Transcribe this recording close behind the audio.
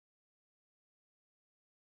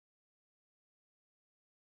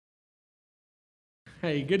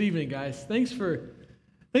Hey, good evening, guys. Thanks for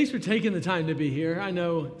taking the time to be here. I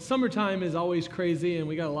know summertime is always crazy and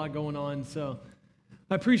we got a lot going on, so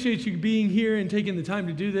I appreciate you being here and taking the time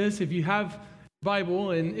to do this. If you have Bible,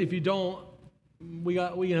 and if you don't, we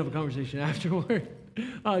can have a conversation afterward.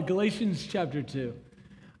 Galatians chapter 2.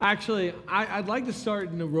 Actually, I'd like to start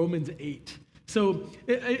in Romans 8. So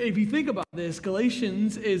if you think about this,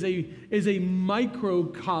 Galatians is a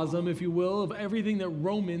microcosm, if you will, of everything that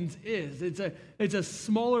Romans is. It's a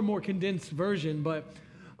smaller, more condensed version, but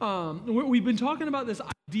we've been talking about this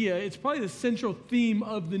idea. It's probably the central theme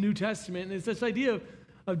of the New Testament, and it's this idea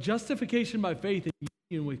of justification by faith and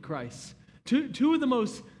union with Christ. Two of the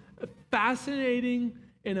most fascinating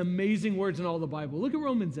and amazing words in all the Bible. Look at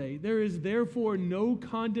Romans 8. There is therefore no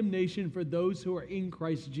condemnation for those who are in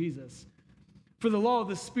Christ Jesus. For the law of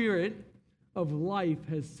the Spirit of life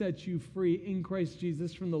has set you free in Christ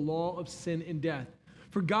Jesus from the law of sin and death.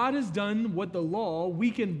 For God has done what the law,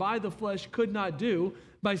 weakened by the flesh, could not do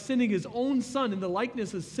by sending his own Son in the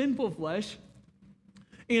likeness of sinful flesh.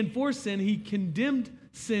 And for sin, he condemned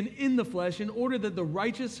sin in the flesh in order that the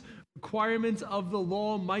righteous requirements of the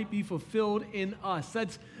law might be fulfilled in us.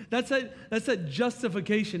 That's that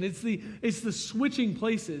justification. It's the switching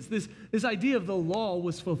places. This idea of the law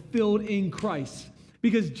was fulfilled in Christ.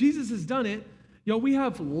 Because Jesus has done it, we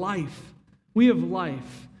have life. We have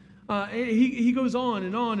life. He goes on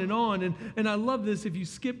and on and on. And I love this if you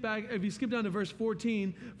skip down to verse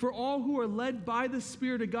 14. For all who are led by the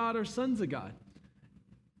Spirit of God are sons of God.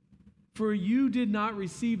 For you did not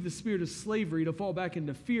receive the spirit of slavery to fall back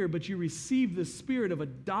into fear, but you received the spirit of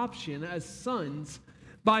adoption as sons,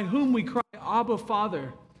 by whom we cry, Abba,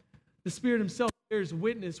 Father. The Spirit himself bears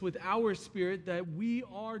witness with our spirit that we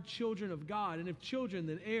are children of God, and if children,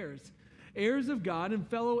 then heirs. Heirs of God and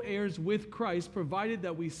fellow heirs with Christ, provided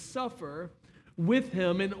that we suffer with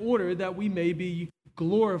him in order that we may be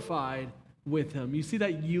glorified with him. You see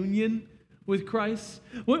that union with Christ?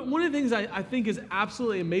 One of the things I think is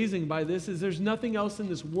absolutely amazing by this is there's nothing else in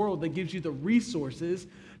this world that gives you the resources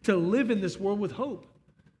to live in this world with hope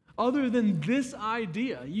other than this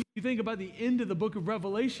idea. You think about the end of the book of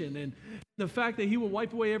Revelation and the fact that he will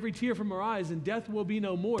wipe away every tear from our eyes and death will be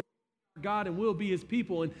no more. God and we'll be his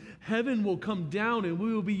people and heaven will come down and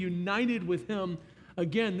we will be united with him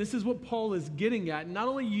again. This is what Paul is getting at. Not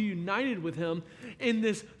only are you united with him in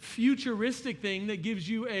this futuristic thing that gives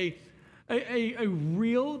you a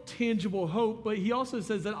real, tangible hope, but he also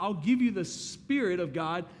says that I'll give you the Spirit of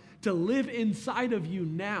God to live inside of you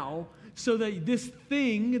now so that this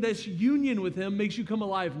thing, this union with him, makes you come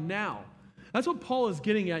alive now. That's what Paul is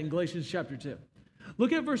getting at in Galatians chapter 2.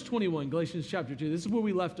 Look at verse 21, Galatians chapter 2. This is where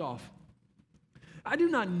we left off. I do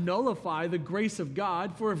not nullify the grace of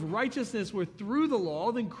God, for if righteousness were through the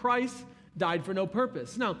law, then Christ died for no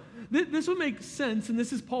purpose. Now, this would make sense, and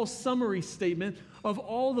this is Paul's summary statement of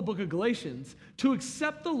all the book of Galatians. To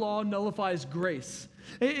accept the law nullifies grace.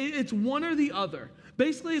 It's one or the other.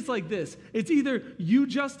 Basically, it's like this. It's either you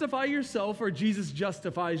justify yourself or Jesus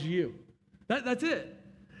justifies you. That's it.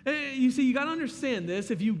 You see, you got to understand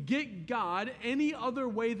this. If you get God any other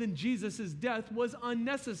way than Jesus' death was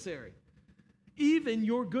unnecessary. Even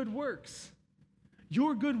your good works.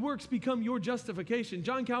 Your good works become your justification.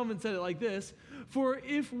 John Calvin said it like this: for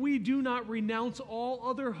if we do not renounce all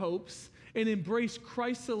other hopes and embrace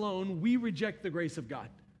Christ alone, we reject the grace of God.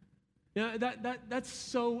 That's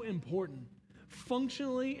so important.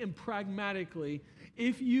 Functionally and pragmatically,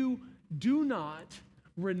 if you do not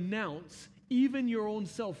renounce even your own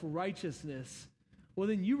self-righteousness, well,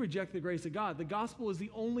 then you reject the grace of God. The gospel is the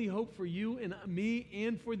only hope for you and me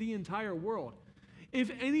and for the entire world. If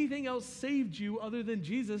anything else saved you other than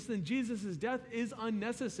Jesus, then Jesus' death is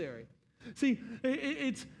unnecessary. See,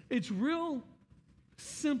 it's real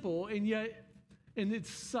simple and it's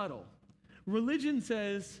subtle. Religion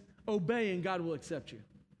says, obey and God will accept you.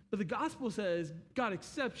 But the gospel says, God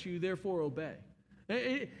accepts you, therefore obey.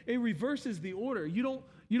 It reverses the order. You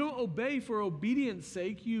don't obey for obedience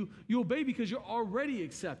sake. You obey because you're already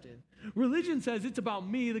accepted. Religion says it's about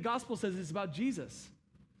me. The gospel says it's about Jesus.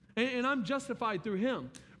 And I'm justified through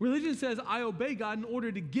him. Religion says I obey God in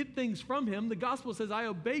order to get things from him. The gospel says I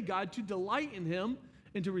obey God to delight in him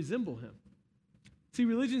and to resemble him. See,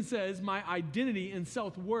 religion says my identity and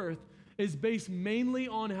self-worth is based mainly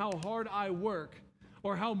on how hard I work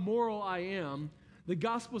or how moral I am. The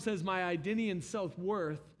gospel says my identity and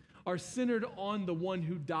self-worth are centered on the one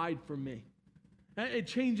who died for me. It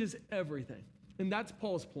changes everything. And that's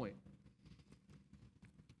Paul's point.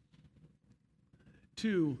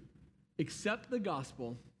 To accept the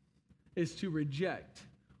gospel is to reject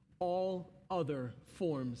all other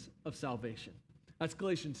forms of salvation. That's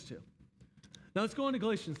Galatians 2. Now let's go on to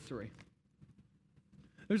Galatians 3.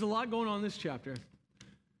 There's a lot going on in this chapter,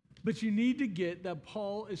 but you need to get that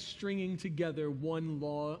Paul is stringing together one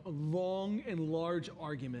long and large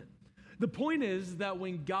argument. The point is that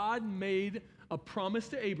when God made a promise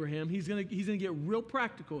to Abraham, he's gonna get real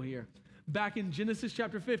practical here. Back in Genesis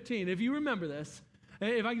chapter 15, if you remember this,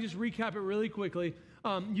 if I can just recap it really quickly,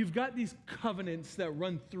 you've got these covenants that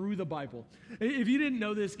run through the Bible. If you didn't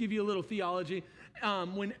know this, give you a little theology.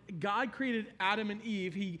 When God created Adam and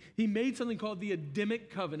Eve, he made something called the Adamic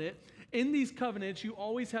covenant. In these covenants, you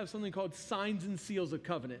always have something called signs and seals of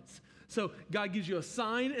covenants. So God gives you a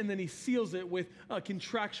sign, and then he seals it with a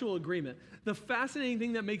contractual agreement. The fascinating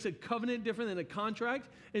thing that makes a covenant different than a contract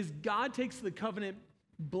is God takes the covenant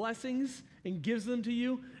blessings and gives them to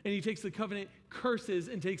you, and he takes the covenant curses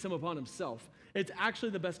and takes them upon himself. It's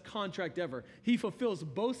actually the best contract ever. He fulfills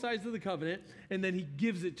both sides of the covenant, and then he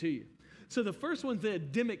gives it to you. So the first one's the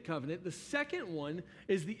Adamic covenant. The second one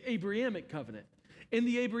is the Abrahamic covenant. In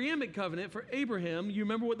the Abrahamic covenant, for Abraham, you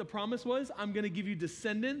remember what the promise was? I'm going to give you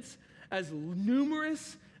descendants as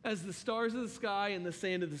numerous as the stars of the sky and the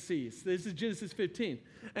sand of the seas. This is Genesis 15.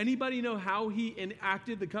 Anybody know how he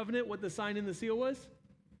enacted the covenant, what the sign and the seal was?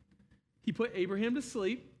 He put Abraham to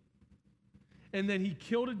sleep, and then he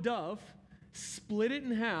killed a dove, split it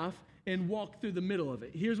in half, and walked through the middle of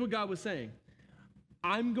it. Here's what God was saying.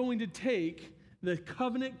 I'm going to take the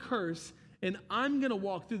covenant curse, and I'm going to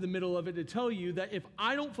walk through the middle of it to tell you that if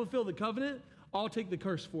I don't fulfill the covenant, I'll take the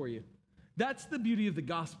curse for you. That's the beauty of the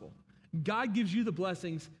gospel. God gives you the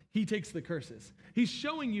blessings, he takes the curses. He's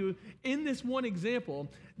showing you in this one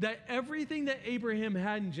example that everything that Abraham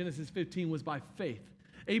had in Genesis 15 was by faith.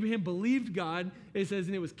 Abraham believed God, it says,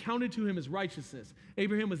 and it was counted to him as righteousness.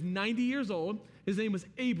 Abraham was 90 years old. His name was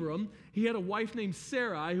Abram. He had a wife named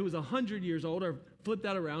Sarai who was 100 years old, or flip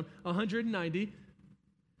that around, 190,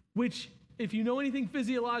 which, if you know anything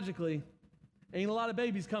physiologically, ain't a lot of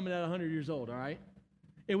babies coming at 100 years old, all right?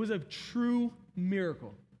 It was a true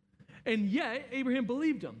miracle. And yet, Abraham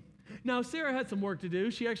believed him. Now, Sarah had some work to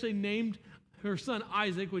do. She actually named her son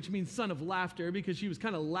Isaac, which means son of laughter, because she was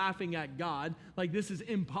kind of laughing at God, like this is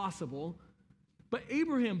impossible. But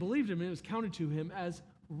Abraham believed him, and it was counted to him as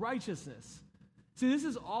righteousness. See, this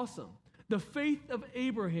is awesome. The faith of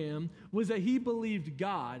Abraham was that he believed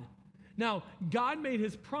God. Now, God made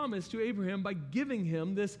his promise to Abraham by giving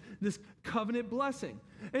him this covenant blessing.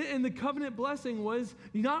 And the covenant blessing was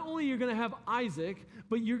not only you're going to have Isaac,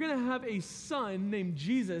 but you're going to have a son named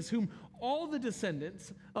Jesus, whom all the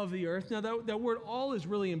descendants of the earth. Now, that word all is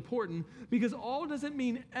really important because all doesn't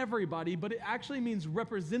mean everybody, but it actually means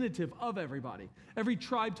representative of everybody. Every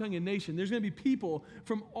tribe, tongue, and nation. There's going to be people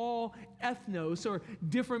from all ethnos or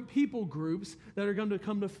different people groups that are going to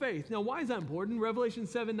come to faith. Now, why is that important? Revelation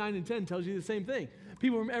 7, 9, and 10 tells you the same thing.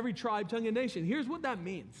 People from every tribe, tongue, and nation. Here's what that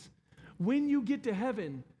means. When you get to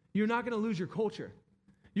heaven, you're not going to lose your culture.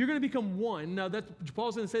 You're going to become one. Now,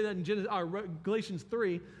 Paul's going to say that in Galatians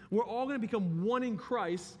 3. We're all going to become one in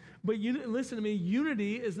Christ. But listen to me,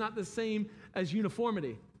 unity is not the same as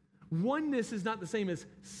uniformity. Oneness is not the same as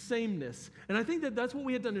sameness. And I think that's what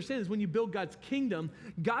we have to understand is when you build God's kingdom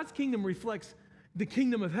reflects the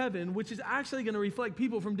kingdom of heaven, which is actually going to reflect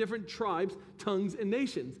people from different tribes, tongues, and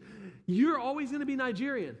nations. You're always going to be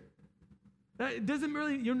Nigerian. It doesn't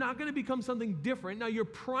really, you're not going to become something different. Now, your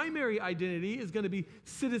primary identity is going to be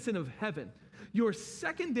citizen of heaven. Your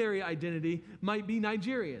secondary identity might be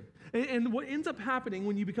Nigerian. And what ends up happening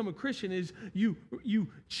when you become a Christian is you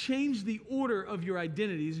change the order of your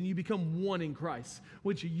identities and you become one in Christ,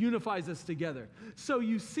 which unifies us together. So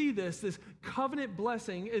you see this covenant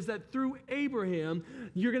blessing is that through Abraham,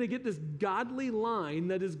 you're going to get this godly line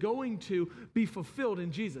that is going to be fulfilled in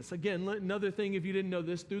Jesus. Again, another thing, if you didn't know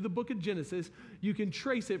this, through the book of Genesis, you can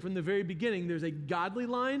trace it from the very beginning. There's a godly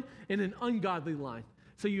line and an ungodly line.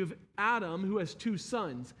 So you have Adam, who has two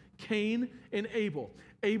sons, Cain and Abel.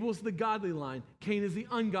 Abel's the godly line. Cain is the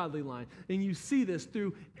ungodly line. And you see this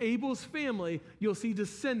through Abel's family. You'll see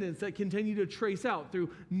descendants that continue to trace out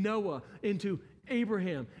through Noah into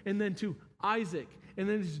Abraham and then to Isaac. And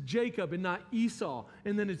then it's Jacob and not Esau.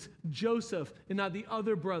 And then it's Joseph and not the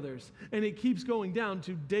other brothers. And it keeps going down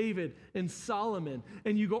to David and Solomon.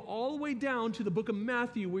 And you go all the way down to the book of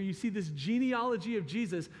Matthew where you see this genealogy of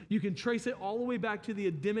Jesus. You can trace it all the way back to the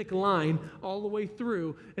Adamic line, all the way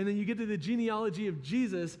through. And then you get to the genealogy of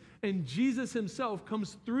Jesus. And Jesus himself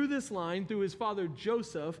comes through this line through his father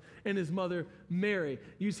Joseph and his mother Mary.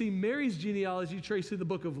 You see Mary's genealogy traced through the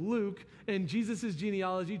book of Luke. And Jesus'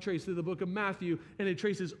 genealogy traced through the book of Matthew. And it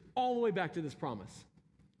traces all the way back to this promise.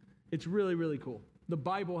 It's really, really cool. The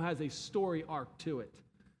Bible has a story arc to it.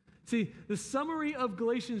 See, the summary of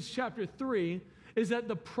Galatians chapter 3 is that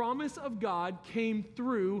the promise of God came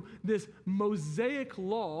through this Mosaic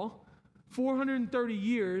law 430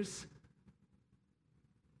 years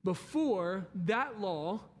before that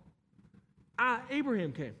law,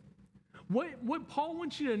 Abraham came. What Paul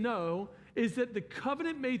wants you to know is that the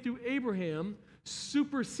covenant made through Abraham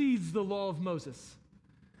supersedes the law of Moses.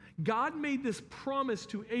 God made this promise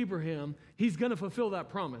to Abraham. He's going to fulfill that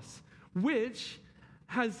promise, which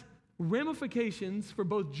has ramifications for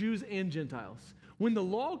both Jews and Gentiles. When the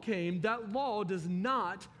law came, that law does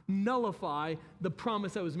not nullify the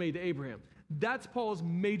promise that was made to Abraham. That's Paul's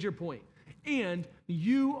major point. And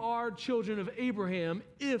you are children of Abraham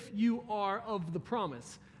if you are of the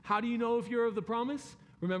promise. How do you know if you're of the promise?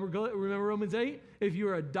 Remember Romans 8? If you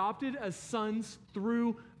are adopted as sons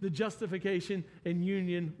through the justification and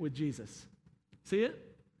union with Jesus. See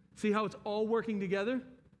it? See how it's all working together?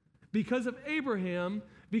 Because of Abraham,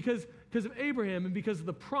 because of Abraham and because of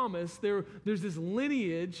the promise, there's this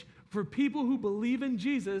lineage for people who believe in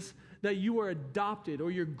Jesus that you are adopted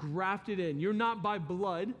or you're grafted in. You're not by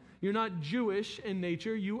blood. You're not Jewish in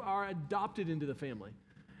nature. You are adopted into the family.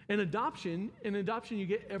 In adoption, you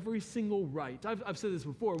get every single right. I've said this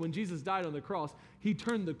before. When Jesus died on the cross, he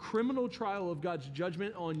turned the criminal trial of God's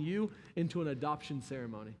judgment on you into an adoption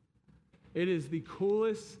ceremony. It is the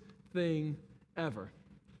coolest thing ever.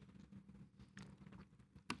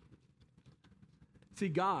 See,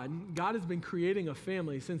 God has been creating a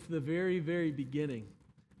family since the very, very beginning.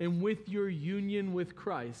 And with your union with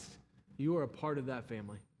Christ, you are a part of that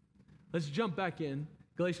family. Let's jump back in.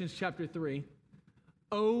 Galatians chapter 3.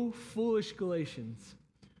 O foolish Galatians,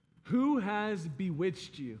 who has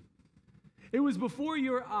bewitched you? It was before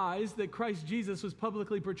your eyes that Christ Jesus was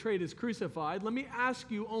publicly portrayed as crucified. Let me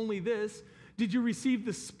ask you only this. Did you receive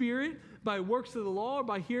the Spirit by works of the law or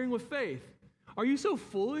by hearing with faith? Are you so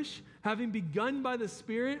foolish? Having begun by the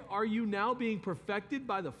Spirit, are you now being perfected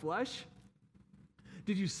by the flesh?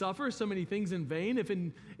 Did you suffer so many things in vain?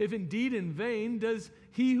 If indeed in vain, does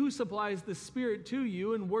he who supplies the Spirit to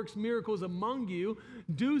you and works miracles among you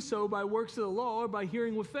do so by works of the law or by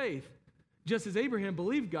hearing with faith? Just as Abraham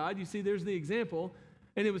believed God, you see, there's the example,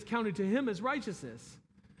 and it was counted to him as righteousness.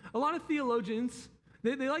 A lot of theologians,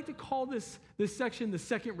 they like to call this section the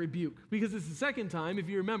second rebuke, because it's the second time, if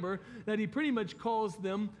you remember, that he pretty much calls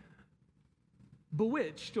them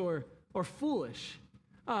bewitched or foolish.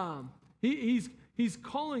 He's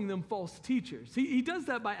calling them false teachers. He does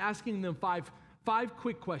that by asking them five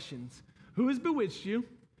quick questions. Who has bewitched you?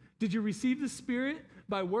 Did you receive the Spirit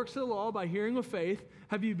by works of the law, by hearing of faith?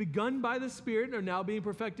 Have you begun by the Spirit and are now being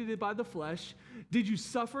perfected by the flesh? Did you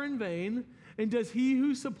suffer in vain? And does he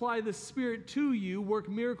who supplied the Spirit to you work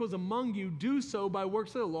miracles among you do so by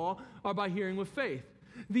works of the law or by hearing with faith?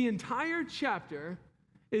 The entire chapter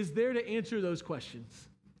is there to answer those questions.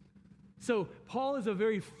 So Paul is a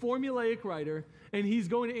very formulaic writer, and he's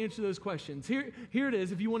going to answer those questions. Here it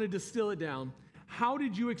is, if you want to distill it down. How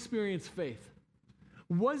did you experience faith?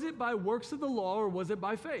 Was it by works of the law or was it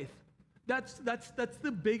by faith? That's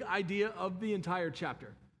the big idea of the entire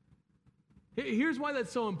chapter. Here's why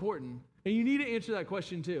that's so important, and you need to answer that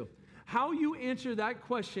question too. How you answer that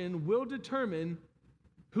question will determine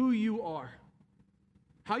who you are.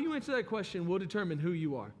 How you answer that question will determine who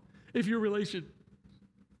you are. If your relationship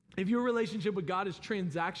with God is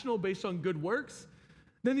transactional based on good works,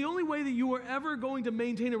 then the only way that you are ever going to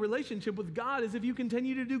maintain a relationship with God is if you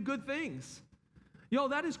continue to do good things. Y'all,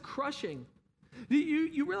 that is crushing.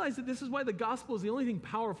 You realize that this is why the gospel is the only thing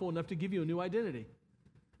powerful enough to give you a new identity.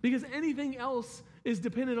 Because anything else is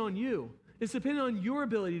dependent on you. It's dependent on your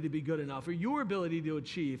ability to be good enough or your ability to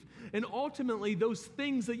achieve. And ultimately, those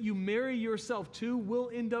things that you marry yourself to will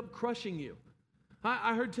end up crushing you.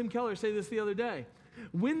 I heard Tim Keller say this the other day.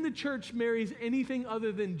 When the church marries anything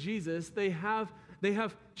other than Jesus, they have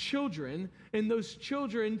children, and those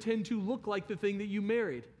children tend to look like the thing that you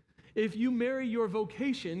married. If you marry your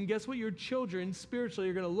vocation, guess what your children spiritually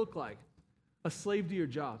are going to look like? A slave to your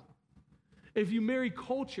job. If you marry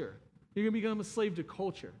culture, you're going to become a slave to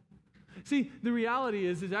culture. See, the reality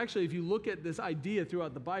is actually, if you look at this idea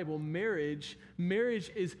throughout the Bible, marriage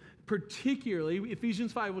is particularly,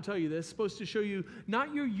 Ephesians 5 will tell you this, supposed to show you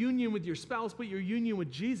not your union with your spouse, but your union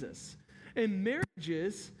with Jesus. And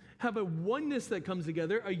marriages have a oneness that comes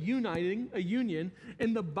together, a union,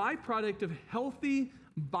 and the byproduct of healthy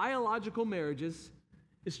biological marriages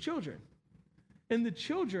is children. And the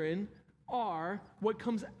children are what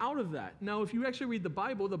comes out of that. Now, if you actually read the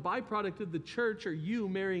Bible, the byproduct of the church or you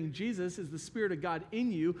marrying Jesus is the Spirit of God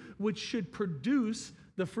in you, which should produce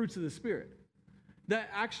the fruits of the Spirit. that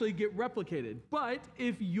actually get replicated. But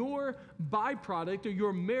if your byproduct or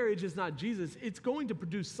your marriage is not Jesus, it's going to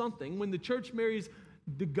produce something. When the church marries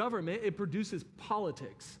the government, it produces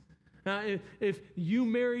politics. If you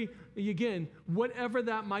marry, again, whatever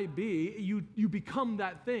that might be, you become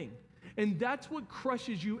that thing. And that's what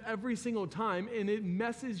crushes you every single time, and it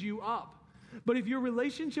messes you up. But if your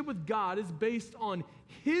relationship with God is based on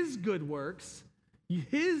His good works,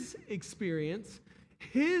 His experience,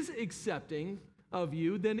 His accepting of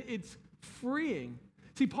you, then it's freeing.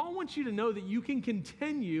 See, Paul wants you to know that you can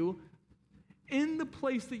continue in the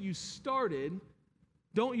place that you started.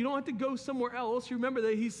 You don't have to go somewhere else. Remember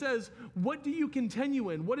that he says, what do you continue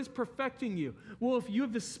in? What is perfecting you? Well, if you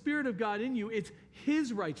have the Spirit of God in you, it's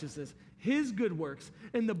His righteousness, His good works.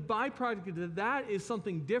 And the byproduct of that is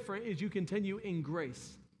something different as you continue in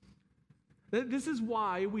grace. This is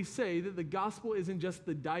why we say that the gospel isn't just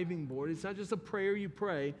the diving board. It's not just a prayer you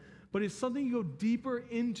pray, but it's something you go deeper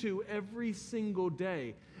into every single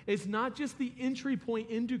day. It's not just the entry point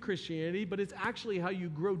into Christianity, but it's actually how you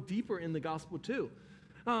grow deeper in the gospel too.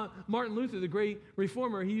 Martin Luther, the great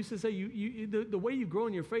reformer, he used to say, the way you grow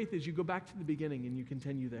in your faith is you go back to the beginning and you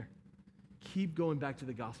continue there. Keep going back to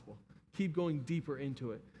the gospel. Keep going deeper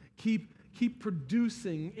into it. Keep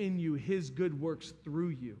producing in you His good works through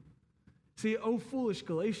you. See, oh foolish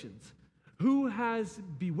Galatians, who has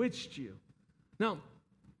bewitched you? Now,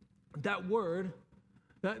 that word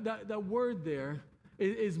there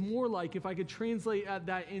is more like, if I could translate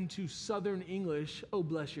that into Southern English, oh,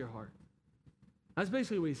 bless your heart. That's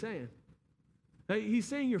basically what he's saying. He's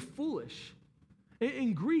saying you're foolish.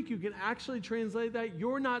 In Greek, you can actually translate that,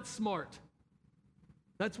 you're not smart.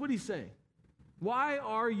 That's what he's saying. Why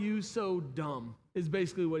are you so dumb, is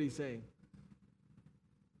basically what he's saying.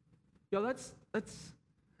 Yo, let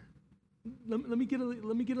me get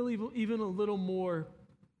even a little more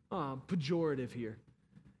pejorative here.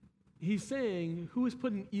 He's saying, who has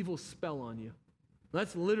put an evil spell on you?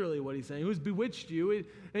 That's literally what he's saying. Who's bewitched you?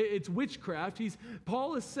 It's witchcraft.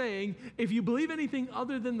 Paul is saying, if you believe anything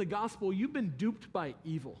other than the gospel, you've been duped by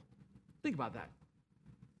evil. Think about that.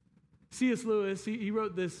 C.S. Lewis, he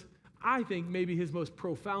wrote this, I think maybe his most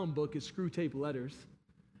profound book is Screwtape Letters.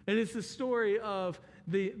 And it's the story of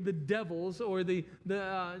the devils or the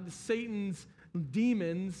Satan's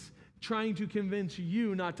demons trying to convince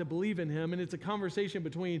you not to believe in him. And it's a conversation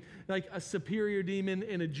between like a superior demon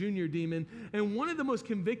and a junior demon. And one of the most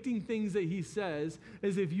convicting things that he says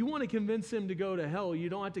is if you want to convince him to go to hell, you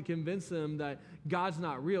don't have to convince them that God's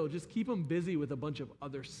not real. Just keep him busy with a bunch of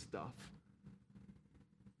other stuff.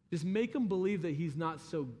 Just make them believe that he's not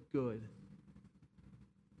so good.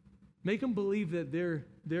 Make them believe that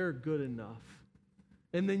they're good enough.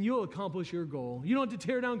 And then you'll accomplish your goal. You don't have to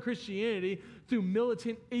tear down Christianity through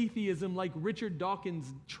militant atheism like Richard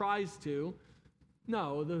Dawkins tries to.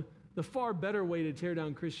 No, the far better way to tear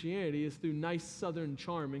down Christianity is through nice Southern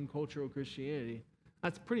charm and cultural Christianity.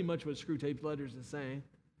 That's pretty much what Screwtape Letters is saying.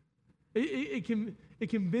 It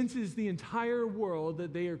convinces the entire world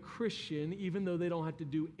that they are Christian, even though they don't have to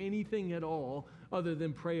do anything at all other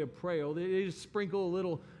than pray a prayer. They just sprinkle a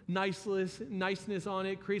little niceness on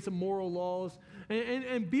it, create some moral laws,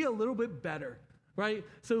 and be a little bit better, right?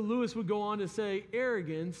 So Lewis would go on to say,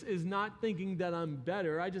 arrogance is not thinking that I'm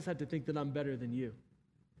better. I just have to think that I'm better than you.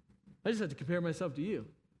 I just have to compare myself to you.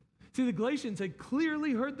 See, the Galatians had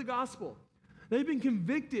clearly heard the gospel. They've been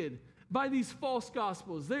convicted by these false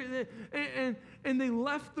gospels. And they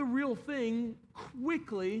left the real thing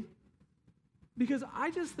quickly because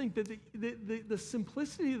I just think that the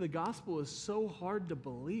simplicity of the gospel is so hard to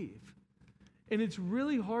believe. And it's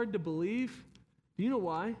really hard to believe. Do you know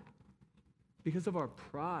why? Because of our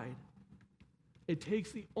pride.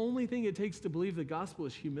 The only thing it takes to believe the gospel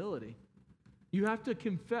is humility. You have to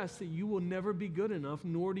confess that you will never be good enough,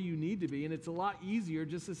 nor do you need to be. And it's a lot easier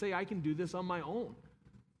just to say, I can do this on my own.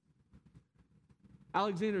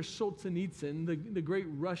 Alexander Solzhenitsyn, the great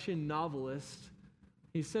Russian novelist,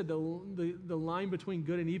 he said the line between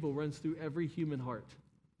good and evil runs through every human heart.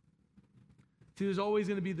 See, there's always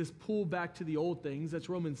going to be this pull back to the old things. That's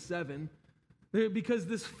Romans 7. Because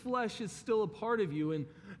this flesh is still a part of you.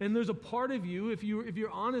 And there's a part of you, if you're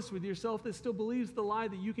honest with yourself, that still believes the lie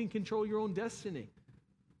that you can control your own destiny.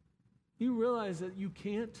 You realize that you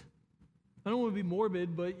can't. I don't want to be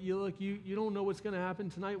morbid, but you don't know what's going to happen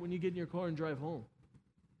tonight when you get in your car and drive home.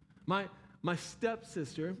 My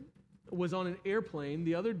stepsister was on an airplane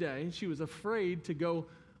the other day. She was afraid to go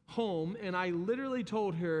home, and I literally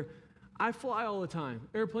told her, I fly all the time.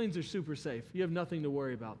 Airplanes are super safe. You have nothing to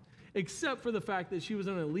worry about. except for the fact that she was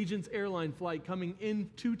on an Allegiance airline flight coming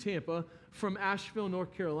into Tampa from Asheville,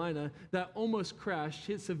 North Carolina, that almost crashed,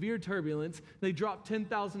 hit severe turbulence. They dropped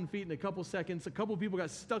 10,000 feet in a couple seconds. A couple people got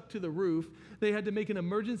stuck to the roof. They had to make an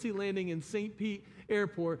emergency landing in St. Pete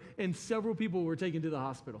Airport, and several people were taken to the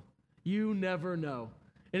hospital. You never know.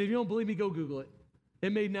 And if you don't believe me, go Google it.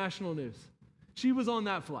 It made national news. She was on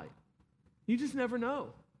that flight. You just never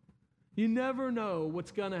know. You never know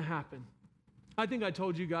what's going to happen. I think I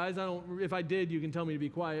told you guys, if I did, you can tell me to be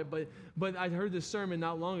quiet, but I heard this sermon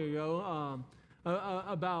not long ago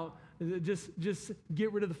about just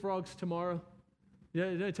get rid of the frogs tomorrow.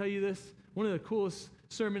 Did I tell you this? One of the coolest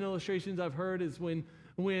sermon illustrations I've heard is when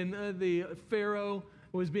the Pharaoh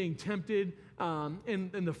was being tempted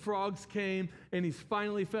and the frogs came and he's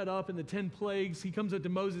finally fed up in the 10 plagues. He comes up to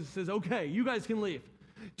Moses and says, okay, you guys can leave.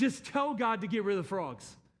 Just tell God to get rid of the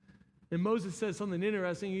frogs. And Moses says something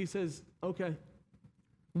interesting. He says, okay,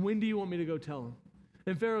 when do you want me to go tell him?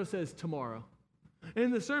 And Pharaoh says, tomorrow.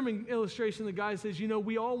 In the sermon illustration, the guy says,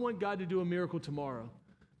 we all want God to do a miracle tomorrow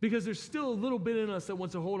because there's still a little bit in us that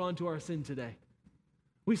wants to hold on to our sin today.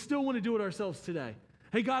 We still want to do it ourselves today.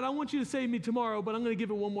 Hey, God, I want you to save me tomorrow, but I'm going to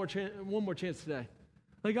give it one more chance today.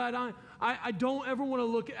 Like, God, I don't ever want to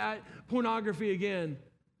look at pornography again,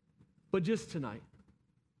 but just tonight.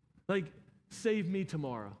 Like, save me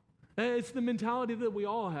tomorrow. It's the mentality that we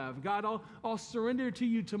all have. God, I'll surrender to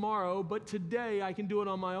you tomorrow, but today I can do it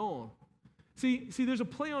on my own. See, there's a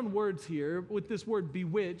play on words here with this word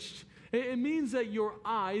bewitched. It means that your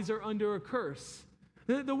eyes are under a curse.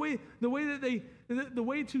 The way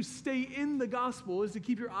to stay in the gospel is to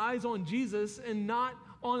keep your eyes on Jesus and not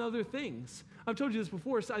on other things. I've told you this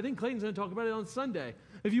before, so I think Clayton's going to talk about it on Sunday.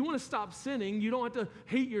 If you want to stop sinning, you don't have to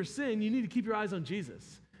hate your sin. You need to keep your eyes on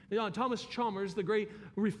Jesus. Thomas Chalmers, the great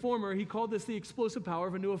reformer, he called this the explosive power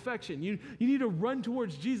of a new affection. You need to run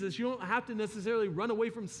towards Jesus. You don't have to necessarily run away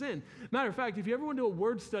from sin. Matter of fact, if you ever want to do a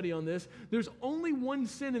word study on this, there's only one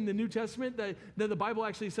sin in the New Testament that the Bible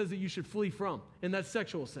actually says that you should flee from, and that's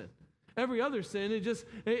sexual sin. Every other sin,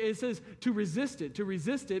 it says to resist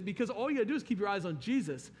it, because all you got to do is keep your eyes on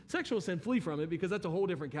Jesus. Sexual sin, flee from it, because that's a whole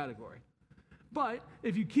different category. But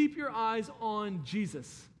if you keep your eyes on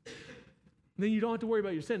Jesus, then you don't have to worry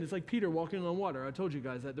about your sin. It's like Peter walking on water. I told you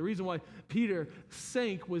guys that. The reason why Peter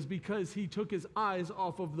sank was because he took his eyes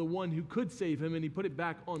off of the one who could save him and he put it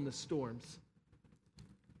back on the storms.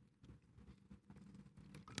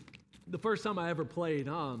 The first time I ever played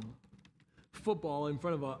football in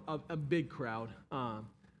front of a big crowd,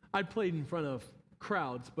 I played in front of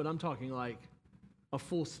crowds, but I'm talking like a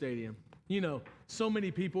full stadium. So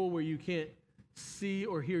many people where you can't see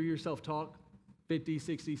or hear yourself talk. 50,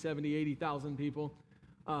 60, 70, 80,000 people.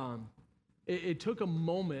 It took a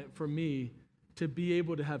moment for me to be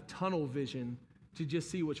able to have tunnel vision to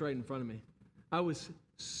just see what's right in front of me. I was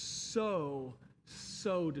so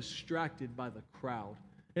distracted by the crowd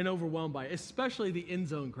and overwhelmed by it, especially the end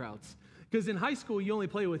zone crowds. Because in high school, you only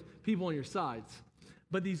play with people on your sides.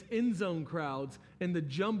 But these end zone crowds and the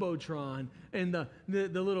Jumbotron and the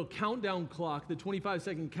little countdown clock, the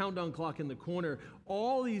 25-second countdown clock in the corner,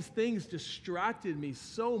 all these things distracted me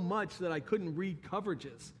so much that I couldn't read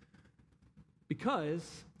coverages because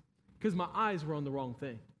my eyes were on the wrong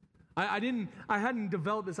thing. I hadn't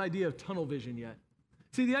developed this idea of tunnel vision yet.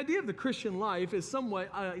 See, the idea of the Christian life is somewhat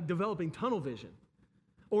developing tunnel vision,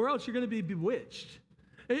 or else you're going to be bewitched.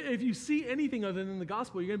 If you see anything other than the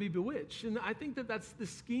gospel, you're going to be bewitched. And I think that's the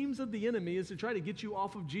schemes of the enemy, is to try to get you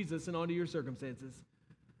off of Jesus and onto your circumstances.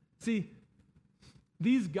 See,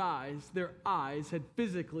 these guys, their eyes had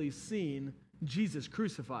physically seen Jesus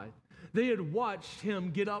crucified. They had watched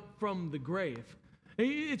him get up from the grave.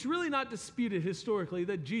 It's really not disputed historically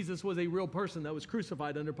that Jesus was a real person that was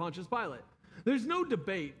crucified under Pontius Pilate. There's no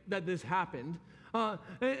debate that this happened.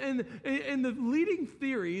 And the leading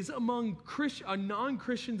theories among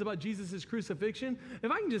non-Christians about Jesus' crucifixion,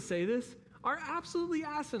 if I can just say this, are absolutely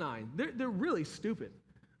asinine. They're really stupid.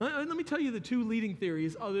 Let me tell you the two leading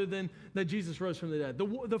theories other than that Jesus rose from the dead.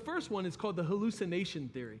 The first one is called the hallucination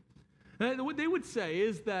theory. What they would say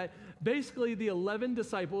is that basically the 11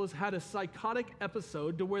 disciples had a psychotic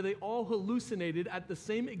episode to where they all hallucinated at the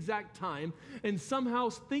same exact time and somehow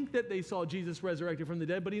think that they saw Jesus resurrected from the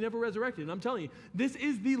dead, but he never resurrected. And I'm telling you, this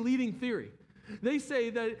is the leading theory. They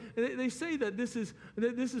say that this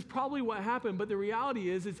is probably what happened, but the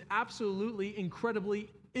reality is it's absolutely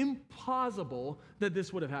incredibly implausible that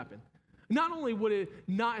this would have happened. Not only would it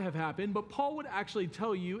not have happened, but Paul would actually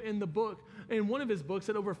tell you in one of his books,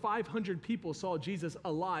 that over 500 people saw Jesus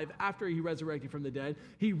alive after he resurrected from the dead.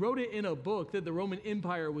 He wrote it in a book that the Roman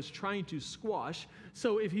Empire was trying to squash.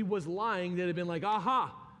 So if he was lying, they'd have been like,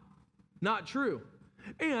 aha, Not true.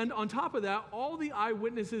 And on top of that, all the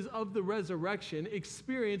eyewitnesses of the resurrection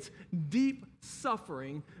experience deep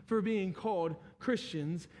suffering for being called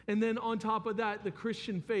Christians. And then on top of that, the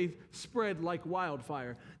Christian faith spread like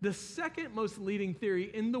wildfire. The second most leading theory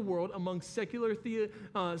in the world among secular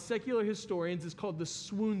historians is called the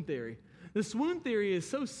swoon theory. The swoon theory is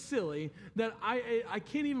so silly that I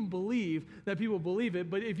can't even believe that people believe it.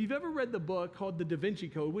 But if you've ever read the book called The Da Vinci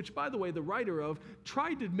Code, which, by the way, the writer of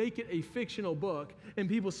tried to make it a fictional book, and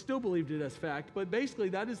people still believed it as fact, but basically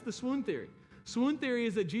that is the swoon theory. Swoon theory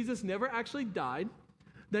is that Jesus never actually died,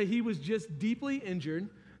 that he was just deeply injured,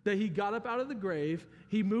 that he got up out of the grave,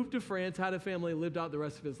 he moved to France, had a family, lived out the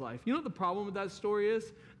rest of his life. You know what the problem with that story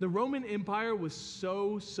is? The Roman Empire was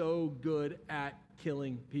so good at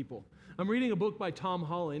killing people. I'm reading a book by Tom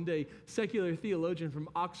Holland, a secular theologian from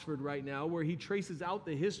Oxford right now, where he traces out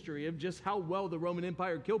the history of just how well the Roman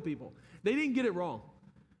Empire killed people. They didn't get it wrong.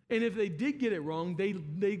 And if they did get it wrong,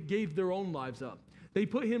 they gave their own lives up. They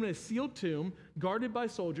put him in a sealed tomb, guarded by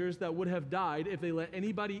soldiers that would have died if they let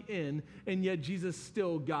anybody in, and yet Jesus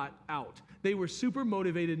still got out. They were super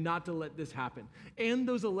motivated not to let this happen. And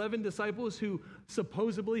those 11 disciples who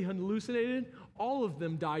supposedly hallucinated, all of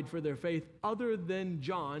them died for their faith, other than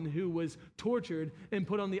John, who was tortured and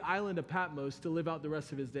put on the island of Patmos to live out the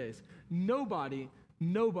rest of his days. Nobody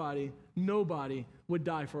would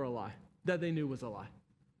die for a lie that they knew was a lie.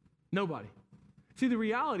 Nobody. See, the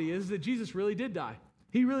reality is that Jesus really did die.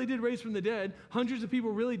 He really did raise from the dead. Hundreds of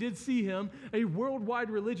people really did see him. A worldwide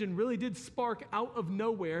religion really did spark out of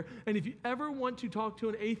nowhere. And if you ever want to talk to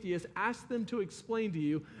an atheist, ask them to explain to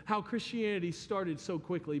you how Christianity started so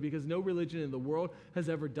quickly, because no religion in the world has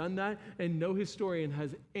ever done that, and no historian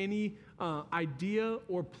has any idea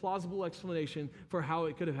or plausible explanation for how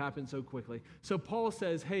it could have happened so quickly. So Paul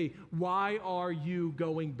says, hey, why are you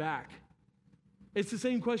going back? It's the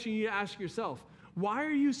same question you ask yourself. Why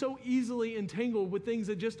are you so easily entangled with things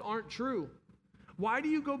that just aren't true? Why do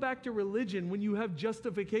you go back to religion when you have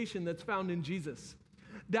justification that's found in Jesus?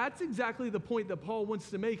 That's exactly the point that Paul wants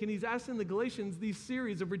to make, and he's asking the Galatians these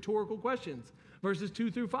series of rhetorical questions, verses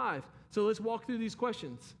 2 through 5. So let's walk through these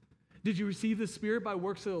questions. Did you receive the Spirit by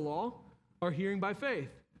works of the law, or hearing by faith?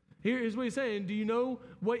 Here's what he's saying. Do you know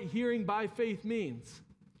what hearing by faith means?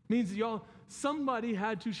 It means, y'all, somebody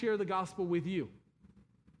had to share the gospel with you.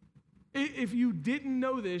 If you didn't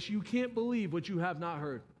know this, you can't believe what you have not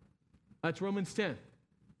heard. That's Romans 10,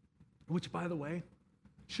 which, by the way,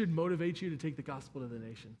 should motivate you to take the gospel to the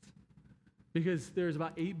nations. Because there's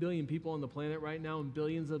about 8 billion people on the planet right now, and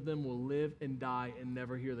billions of them will live and die and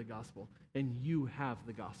never hear the gospel. And you have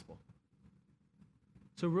the gospel.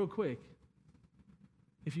 So real quick,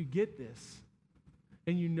 if you get this,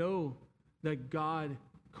 and you know that God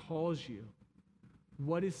calls you,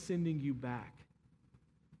 what is sending you back?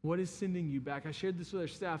 What is sending you back? I shared this with our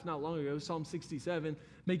staff not long ago, Psalm 67.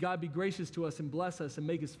 May God be gracious to us and bless us and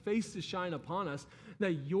make his face to shine upon us,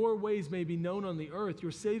 that your ways may be known on the earth,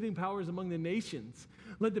 your saving powers among the nations.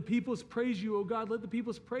 Let the peoples praise you, O God. Let the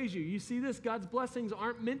peoples praise you. You see this? God's blessings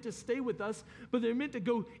aren't meant to stay with us, but they're meant to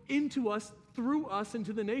go into us, through us,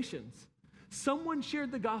 into the nations. Someone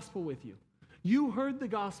shared the gospel with you. You heard the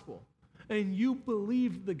gospel, and you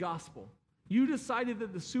believed the gospel. You decided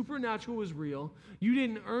that the supernatural was real. You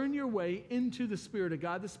didn't earn your way into the Spirit of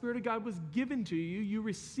God. The Spirit of God was given to you. You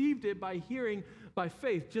received it by hearing by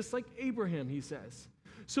faith, just like Abraham, he says.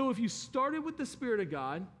 So if you started with the Spirit of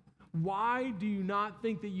God, why do you not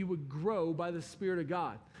think that you would grow by the Spirit of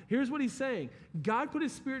God? Here's what he's saying. God put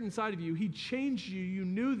his Spirit inside of you. He changed you. You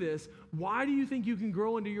knew this. Why do you think you can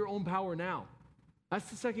grow into your own power now? That's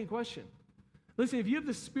the second question. Listen, if you have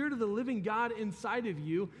the Spirit of the living God inside of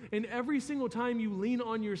you, and every single time you lean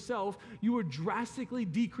on yourself, you are drastically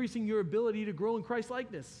decreasing your ability to grow in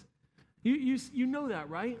Christ-likeness. You know that,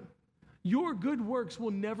 right? Your good works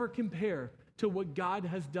will never compare to what God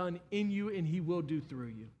has done in you and he will do through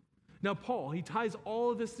you. Now, Paul, he ties all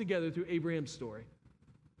of this together through Abraham's story.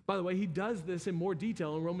 By the way, he does this in more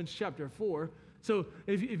detail in Romans chapter 4. So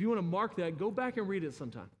if you want to mark that, go back and read it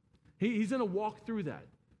sometime. He's going to walk through that.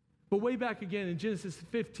 But way back again in Genesis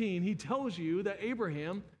 15, he tells you that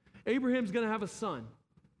Abraham's going to have a son.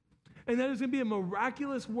 And that is going to be a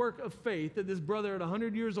miraculous work of faith that this brother at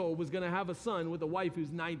 100 years old was going to have a son with a wife who's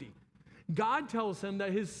 90. God tells him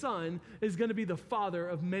that his son is going to be the father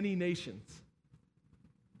of many nations.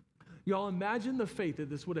 Y'all imagine the faith that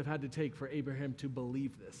this would have had to take for Abraham to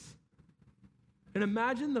believe this. And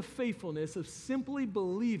imagine the faithfulness of simply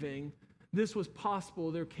believing this was possible.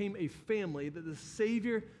 There came a family that the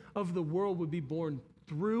Savior of the world would be born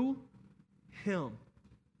through him.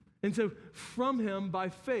 And so from him, by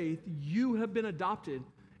faith, you have been adopted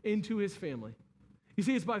into his family. You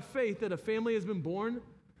see, it's by faith that a family has been born,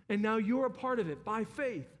 and now you're a part of it by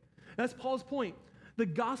faith. That's Paul's point. The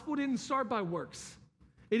gospel didn't start by works.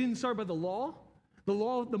 It didn't start by the law.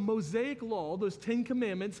 The Mosaic law, those 10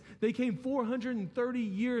 commandments, they came 430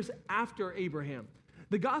 years after Abraham.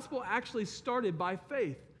 The gospel actually started by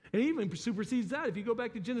faith. And even supersedes that. If you go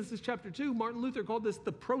back to Genesis chapter 2, Martin Luther called this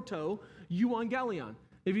the proto-euangelion.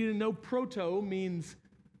 If you didn't know, proto means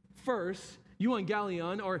first,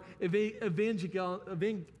 euangelion, or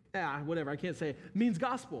whatever, I can't say it, means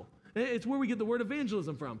gospel. It's where we get the word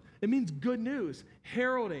evangelism from. It means good news,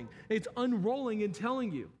 heralding. It's unrolling and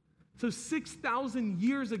telling you. So 6,000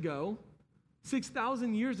 years ago,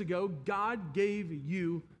 God gave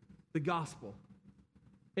you the gospel.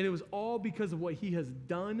 And it was all because of what he has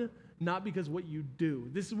done, not because of what you do.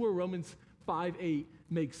 This is where Romans 5:8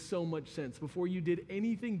 makes so much sense. Before you did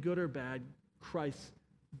anything good or bad, Christ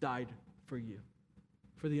died for you,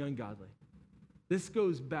 for the ungodly. This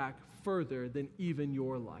goes back further than even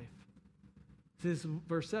your life. This is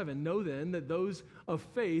verse 7. Know then that those of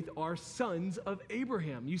faith are sons of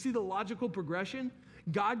Abraham. You see the logical progression?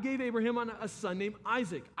 God gave Abraham a son named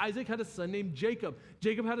Isaac. Isaac had a son named Jacob.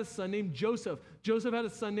 Jacob had a son named Joseph. Joseph had a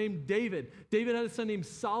son named David. David had a son named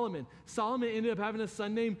Solomon. Solomon ended up having a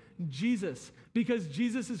son named Jesus. Because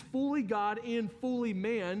Jesus is fully God and fully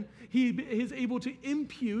man, he is able to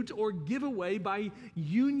impute or give away by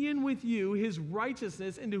union with you his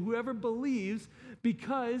righteousness into whoever believes,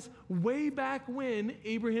 because way back when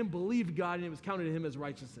Abraham believed God and it was counted to him as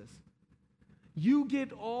righteousness. You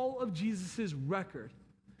get all of Jesus' record.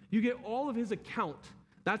 You get all of his account.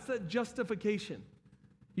 That's that justification.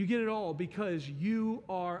 You get it all because you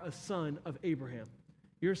are a son of Abraham.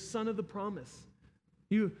 You're a son of the promise.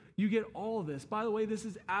 You get all of this. By the way, this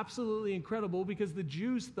is absolutely incredible because the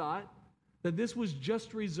Jews thought that this was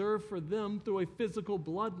just reserved for them through a physical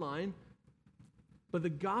bloodline. But the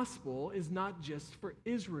gospel is not just for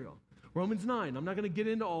Israel. Romans 9, I'm not going to get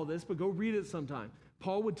into all this, but go read it sometime.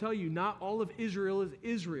 Paul would tell you not all of Israel is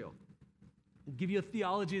Israel. I'll give you a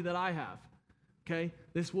theology that I have, okay?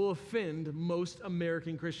 This will offend most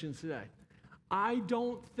American Christians today. I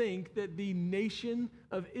don't think that the nation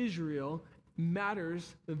of Israel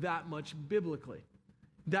matters that much biblically,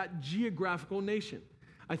 that geographical nation.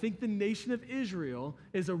 I think the nation of Israel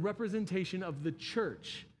is a representation of the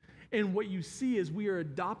church. And what you see is we are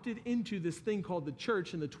adopted into this thing called the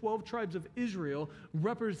church, and the 12 tribes of Israel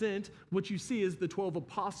represent what you see as the 12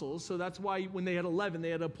 apostles. So that's why when they had 11,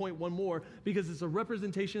 they had to appoint one more, because it's a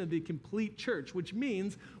representation of the complete church, which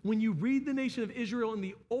means when you read the nation of Israel in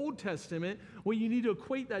the Old Testament, what you need to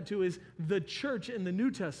equate that to is the church in the New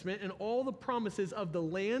Testament, and all the promises of the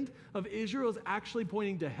land of Israel is actually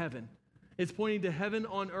pointing to heaven. It's pointing to heaven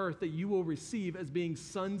on earth that you will receive as being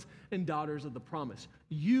sons and daughters of the promise.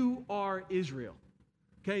 You are Israel.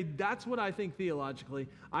 Okay, that's what I think theologically.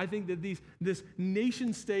 I think that this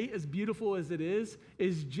nation state, as beautiful as it is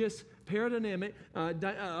just paradigmatic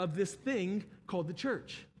of this thing called the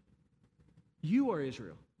church. You are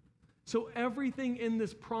Israel. So everything in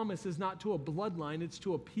this promise is not to a bloodline, it's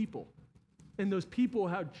to a people. And those people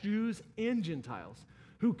have Jews and Gentiles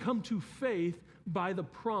who come to faith by the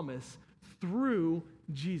promise through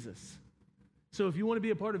Jesus. So if you want to be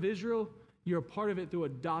a part of Israel, you're a part of it through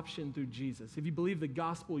adoption through Jesus. If you believe the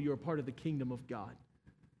gospel, you're a part of the kingdom of God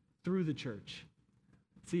through the church.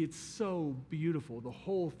 See, it's so beautiful. The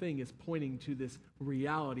whole thing is pointing to this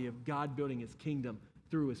reality of God building his kingdom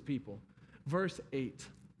through his people. Verse 8.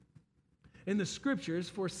 In the scriptures,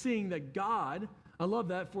 foreseeing that God, I love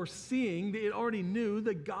that, foreseeing that it already knew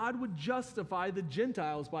that God would justify the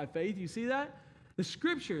Gentiles by faith. You see that? The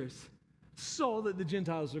scriptures saw that the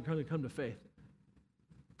Gentiles are going to come to faith.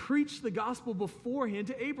 Preach the gospel beforehand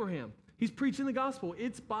to Abraham. He's preaching the gospel.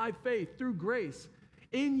 It's by faith, through grace.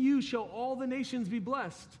 In you shall all the nations be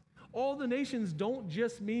blessed. All the nations don't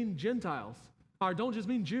just mean Gentiles, or don't just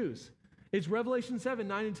mean Jews. It's Revelation 7,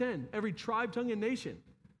 9, and 10. Every tribe, tongue, and nation.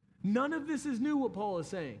 None of this is new, what Paul is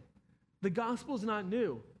saying. The gospel is not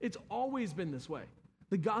new. It's always been this way.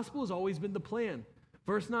 The gospel has always been the plan.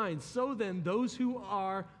 Verse 9, so then those who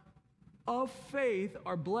are of faith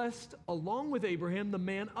are blessed along with Abraham, the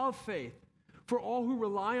man of faith. For all who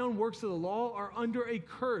rely on works of the law are under a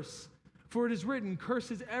curse. For it is written,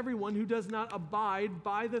 cursed is everyone who does not abide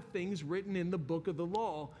by the things written in the book of the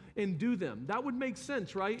law and do them. That would make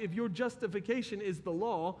sense, right? If your justification is the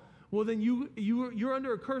law, well, then you're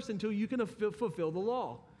under a curse until you can fulfill the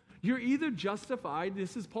law. You're either justified,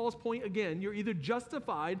 this is Paul's point again, you're either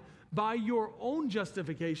justified by your own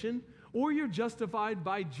justification or you're justified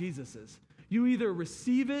by Jesus's. You either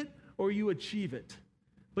receive it or you achieve it.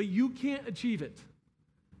 But you can't achieve it.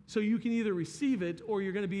 So you can either receive it or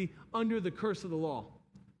you're going to be under the curse of the law.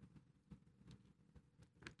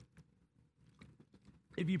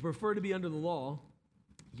 If you prefer to be under the law,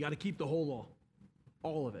 you got to keep the whole law,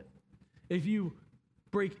 all of it. If you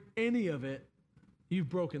break any of it, you've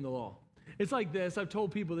broken the law. It's like this. I've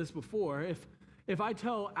told people this before. If I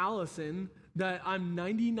tell Allison that I'm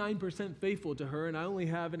 99% faithful to her and I only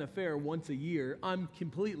have an affair once a year, I'm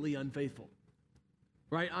completely unfaithful.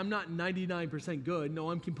 Right? I'm not 99% good.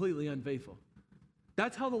 No, I'm completely unfaithful.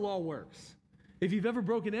 That's how the law works. If you've ever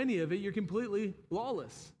broken any of it, you're completely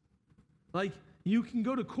lawless. Like, you can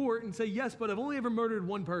go to court and say, yes, but I've only ever murdered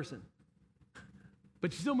one person.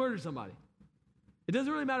 But you still murdered somebody. It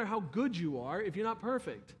doesn't really matter how good you are if you're not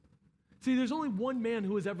perfect. See, there's only one man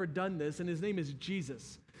who has ever done this, and his name is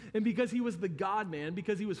Jesus. And because he was the God-man,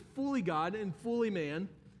 because he was fully God and fully man,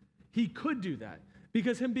 he could do that.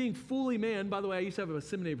 Because him being fully man, by the way, I used to have a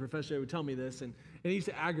seminary professor who would tell me this, and he used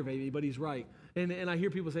to aggravate me, but he's right. And I hear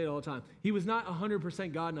people say it all the time. He was not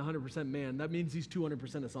 100% God and 100% man. That means he's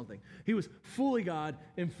 200% of something. He was fully God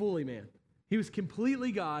and fully man. He was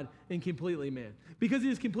completely God and completely man. Because he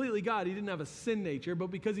was completely God, he didn't have a sin nature,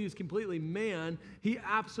 but because he was completely man, he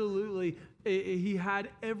had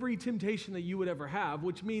every temptation that you would ever have,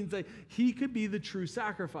 which means that he could be the true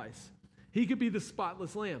sacrifice. He could be the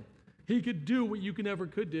spotless lamb. He could do what you never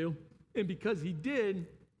could do, and because he did,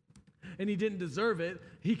 and he didn't deserve it,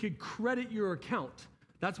 he could credit your account.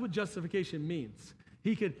 That's what justification means.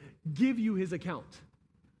 He could give you his account,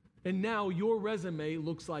 and now your resume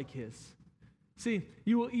looks like his. See,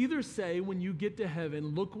 you will either say when you get to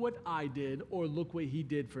heaven, look what I did, or look what he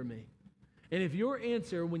did for me. And if your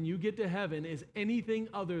answer when you get to heaven is anything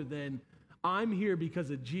other than, I'm here because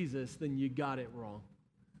of Jesus, then you got it wrong.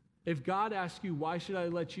 If God asks you, why should I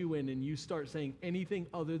let you in, and you start saying anything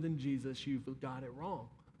other than Jesus, you've got it wrong.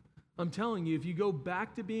 I'm telling you, if you go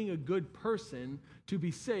back to being a good person to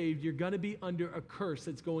be saved, you're going to be under a curse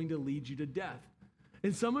that's going to lead you to death.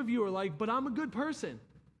 And some of you are like, but I'm a good person.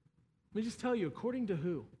 Let me just tell you, according to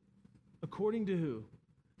who? According to who?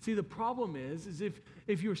 See, the problem is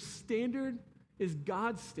if your standard is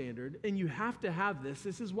God's standard, and you have to have this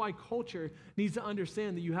is why culture needs to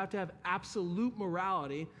understand that you have to have absolute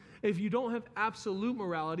morality. If you don't have absolute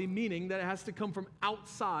morality, meaning that it has to come from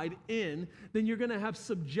outside in, then you're going to have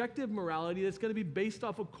subjective morality that's going to be based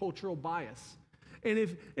off of cultural bias. And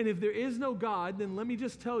if there is no God, then let me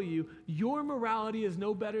just tell you, your morality is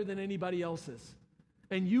no better than anybody else's.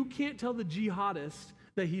 And you can't tell the jihadist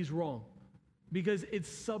that he's wrong because it's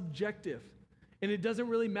subjective. And it doesn't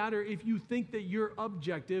really matter if you think that you're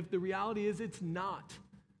objective. The reality is it's not.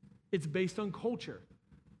 It's based on culture.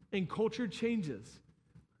 And culture changes.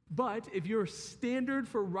 But if your standard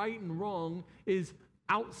for right and wrong is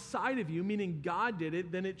outside of you, meaning God did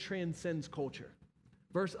it, then it transcends culture.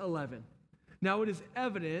 Verse 11. Now it is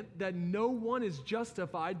evident that no one is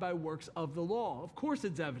justified by works of the law. Of course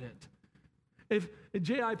it's evident. If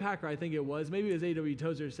J.I. Packer, I think it was, maybe it was A.W.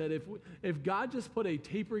 Tozer, said if God just put a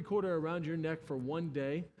tape recorder around your neck for one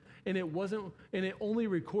day and it only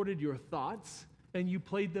recorded your thoughts and you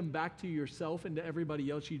played them back to yourself and to everybody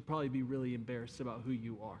else, you'd probably be really embarrassed about who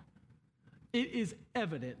you are. It is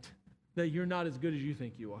evident that you're not as good as you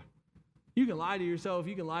think you are. You can lie to yourself,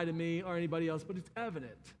 you can lie to me or anybody else, but it's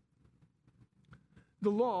evident.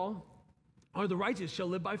 The law, or the righteous shall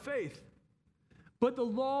live by faith. But the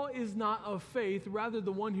law is not of faith, rather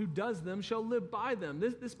the one who does them shall live by them.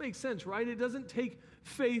 This makes sense, right? It doesn't take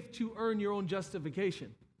faith to earn your own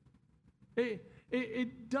justification.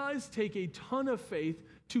 It does take a ton of faith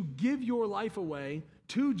to give your life away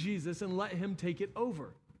to Jesus and let him take it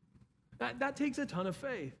over. That takes a ton of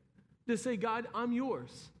faith to say, God, I'm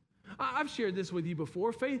yours. I've shared this with you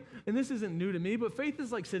before. Faith, and this isn't new to me, but faith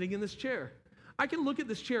is like sitting in this chair. I can look at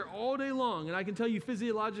this chair all day long, and I can tell you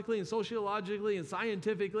physiologically and sociologically and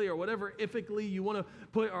scientifically or whatever ethically you want to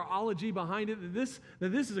put our ology behind it, that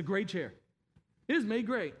this is a great chair. It is made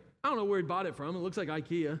great. I don't know where he bought it from. It looks like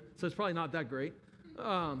IKEA, so it's probably not that great.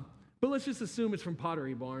 But let's just assume it's from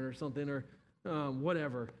Pottery Barn or something or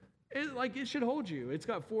whatever. It should hold you. It's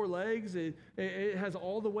got 4 legs. It has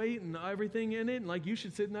all the weight and everything in it, and you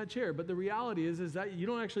should sit in that chair. But the reality is that you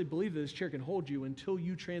don't actually believe that this chair can hold you until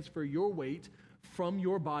you transfer your weight from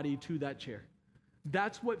your body to that chair.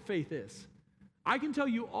 That's what faith is. I can tell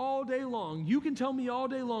you all day long, you can tell me all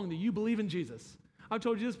day long that you believe in Jesus. I've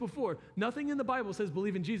told you this before. Nothing in the Bible says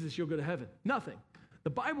believe in Jesus, you'll go to heaven. Nothing. The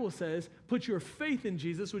Bible says put your faith in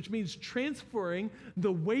Jesus, which means transferring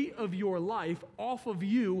the weight of your life off of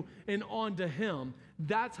you and onto him.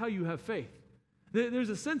 That's how you have faith. There's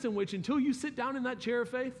a sense in which until you sit down in that chair of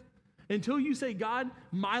faith, until you say, God,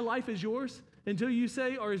 my life is yours, until you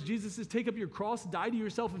say, or as Jesus says, take up your cross, die to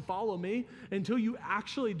yourself and follow me, until you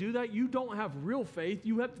actually do that, you don't have real faith.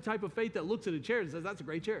 You have the type of faith that looks at a chair and says, that's a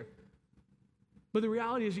great chair. But the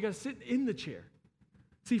reality is you got to sit in the chair.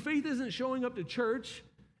 See, faith isn't showing up to church.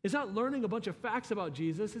 It's not learning a bunch of facts about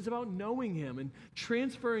Jesus. It's about knowing him and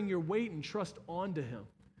transferring your weight and trust onto him.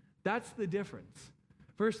 That's the difference.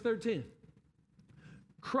 Verse 13.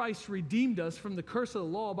 Christ redeemed us from the curse of the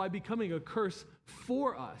law by becoming a curse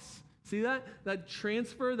for us. See that? That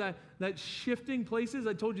transfer, that shifting places.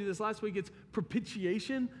 I told you this last week. It's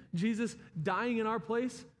propitiation. Jesus dying in our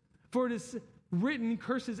place. For it is written,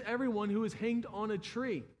 curses everyone who is hanged on a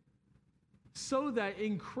tree. So that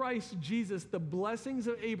in Christ Jesus, the blessings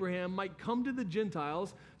of Abraham might come to the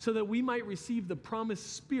Gentiles so that we might receive the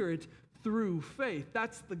promised Spirit through faith.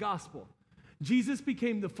 That's the gospel. Jesus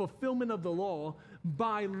became the fulfillment of the law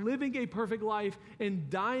by living a perfect life and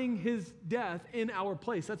dying his death in our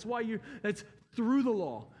place. That's why that's through the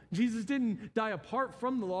law. Jesus didn't die apart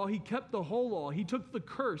from the law. He kept the whole law. He took the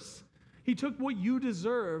curse. He took what you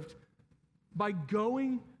deserved by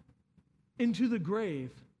going into the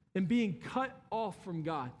grave and being cut off from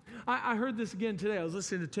God. I heard this again today. I was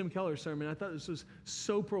listening to Tim Keller's sermon. I thought this was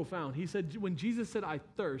so profound. He said, when Jesus said, I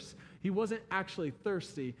thirst, he wasn't actually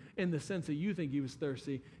thirsty in the sense that you think he was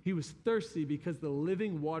thirsty. He was thirsty because the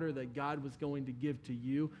living water that God was going to give to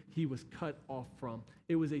you, he was cut off from.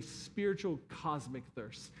 It was a spiritual, cosmic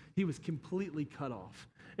thirst. He was completely cut off.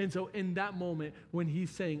 And so in that moment, when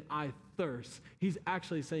he's saying, I thirst, he's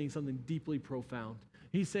actually saying something deeply profound.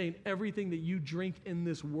 He's saying everything that you drink in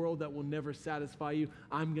this world that will never satisfy you,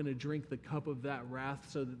 I'm going to drink the cup of that wrath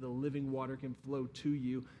so that the living water can flow to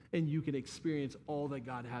you and you can experience all that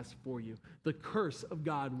God has for you. The curse of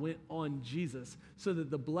God went on Jesus so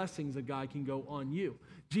that the blessings of God can go on you.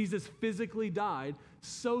 Jesus physically died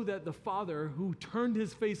so that the Father who turned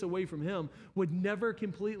his face away from him would never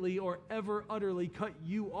completely or ever utterly cut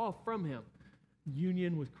you off from him.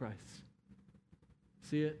 Union with Christ.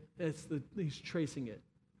 See it? He's tracing it.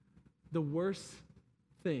 The worst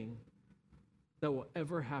thing that will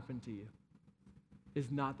ever happen to you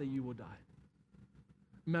is not that you will die.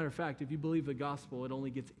 Matter of fact, if you believe the gospel, it only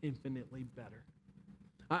gets infinitely better.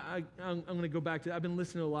 I'm going to go back to, I've been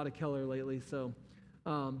listening to a lot of Keller lately,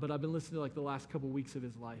 but I've been listening to like the last couple weeks of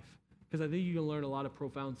his life because I think you can learn a lot of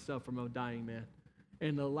profound stuff from a dying man.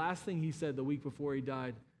 And the last thing he said the week before he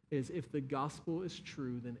died is, if the gospel is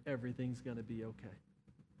true, then everything's going to be okay.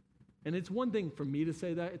 And it's one thing for me to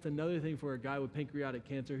say that. It's another thing for a guy with pancreatic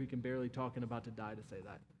cancer who can barely talk and about to die to say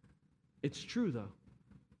that. It's true, though.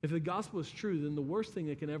 If the gospel is true, then the worst thing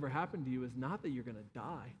that can ever happen to you is not that you're going to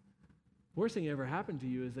die. The worst thing that ever happened to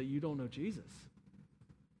you is that you don't know Jesus.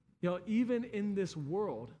 You know, even in this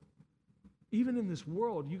world, you got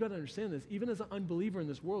to understand this. Even as an unbeliever in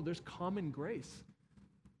this world, there's common grace.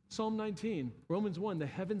 Psalm 19, Romans 1, the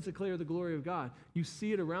heavens declare the glory of God. You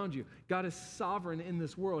see it around you. God is sovereign in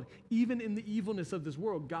this world. Even in the evilness of this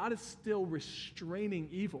world, God is still restraining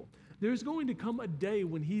evil. There's going to come a day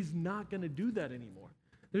when he's not going to do that anymore.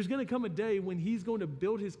 There's going to come a day when he's going to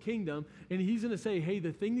build his kingdom and he's going to say, hey,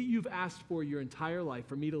 the thing that you've asked for your entire life,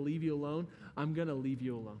 for me to leave you alone, I'm going to leave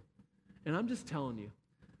you alone. And I'm just telling you,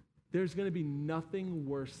 there's going to be nothing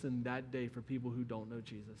worse than that day for people who don't know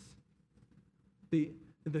Jesus.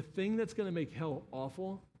 The thing that's going to make hell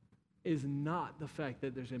awful is not the fact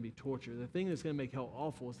that there's going to be torture. The thing that's going to make hell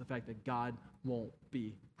awful is the fact that God won't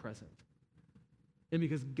be present. And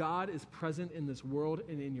because God is present in this world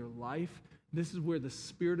and in your life, this is where the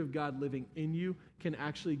Spirit of God living in you can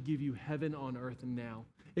actually give you heaven on earth now.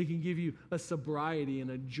 It can give you a sobriety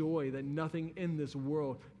and a joy that nothing in this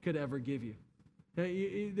world could ever give you.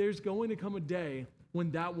 There's going to come a day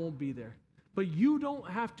when that won't be there. But you don't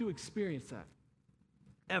have to experience that.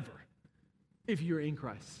 Ever, if you're in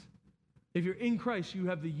Christ. If you're in Christ, you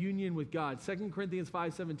have the union with God. 2 Corinthians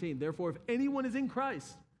 5:17, therefore, if anyone is in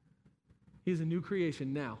Christ, he is a new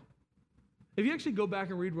creation now. If you actually go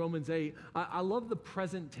back and read Romans 8, I love the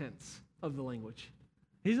present tense of the language.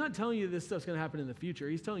 He's not telling you this stuff's going to happen in the future.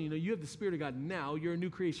 He's telling you, you have the Spirit of God now, you're a new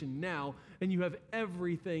creation now, and you have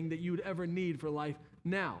everything that you would ever need for life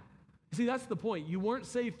now. See, that's the point. You weren't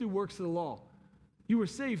saved through works of the law. You were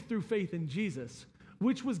saved through faith in Jesus,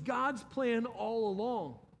 which was God's plan all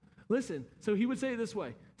along. Listen, so he would say it this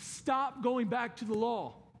way, stop going back to the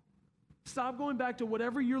law. Stop going back to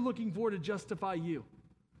whatever you're looking for to justify you.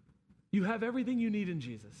 You have everything you need in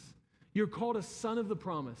Jesus. You're called a son of the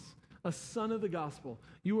promise, a son of the gospel.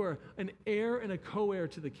 You are an heir and a co-heir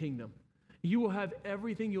to the kingdom. You will have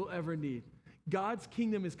everything you'll ever need. God's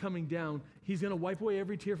kingdom is coming down. He's going to wipe away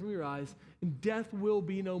every tear from your eyes, and death will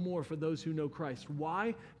be no more for those who know Christ.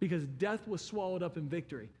 Why? Because death was swallowed up in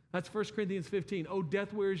victory. That's 1 Corinthians 15. Oh,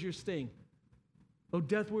 death, where is your sting? Oh,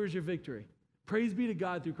 death, where is your victory? Praise be to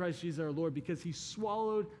God through Christ Jesus our Lord, because he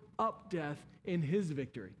swallowed up death in his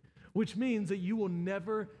victory, which means that you will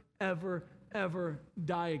never, ever, ever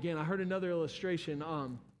die again. I heard another illustration.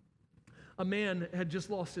 A man had just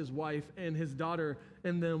lost his wife, and his daughter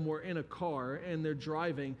and them were in a car, and they're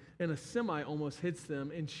driving, and a semi almost hits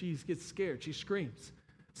them, and she gets scared. She screams.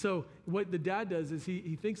 So what the dad does is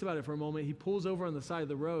he thinks about it for a moment. He pulls over on the side of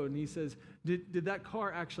the road, and he says, did that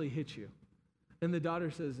car actually hit you? And the daughter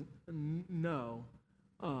says, no.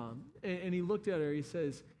 And he looked at her. He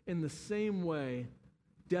says, in the same way,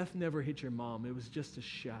 death never hit your mom. It was just a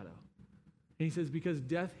shadow. And he says, because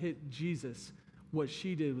death hit Jesus, what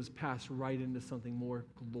she did was pass right into something more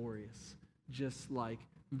glorious, just like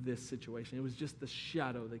this situation. It was just the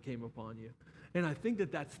shadow that came upon you. And I think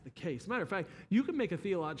that that's the case. Matter of fact, you can make a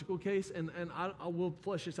theological case, and I will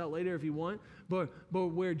flesh this out later if you want, but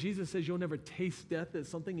where Jesus says you'll never taste death, that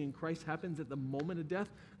something in Christ happens at the moment of death,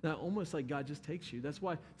 that almost like God just takes you. That's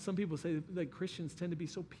why some people say that Christians tend to be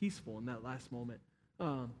so peaceful in that last moment.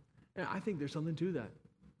 And I think there's something to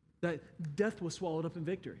that death was swallowed up in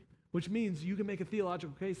victory, which means you can make a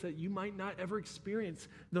theological case that you might not ever experience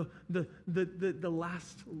the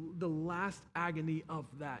last agony of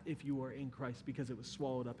that if you are in Christ, because it was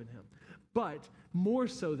swallowed up in him. But more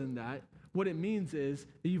so than that, what it means is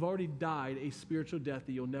that you've already died a spiritual death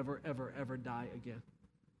that you'll never, ever, ever die again.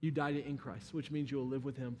 You died it in Christ, which means you'll live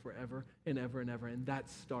with him forever and ever and ever, and that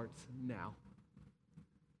starts now.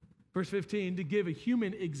 Verse 15, to give a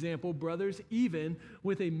human example, brothers, even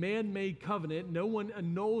with a man-made covenant, no one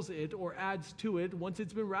annuls it or adds to it once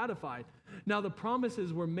it's been ratified. Now the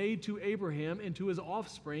promises were made to Abraham and to his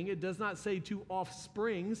offspring. It does not say to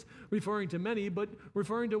offsprings, referring to many, but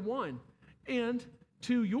referring to one. And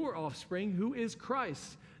to your offspring, who is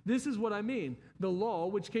Christ. This is what I mean. The law,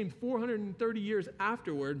 which came 430 years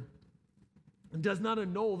afterward, does not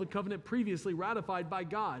annul the covenant previously ratified by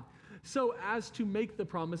God, so as to make the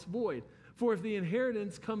promise void. For if the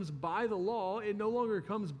inheritance comes by the law, it no longer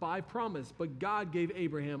comes by promise, but God gave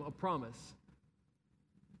Abraham a promise.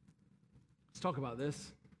 Let's talk about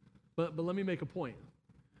this, but let me make a point.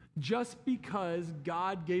 Just because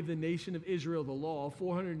God gave the nation of Israel the law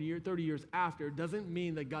 430 years after doesn't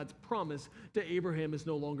mean that God's promise to Abraham is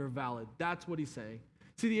no longer valid. That's what he's saying.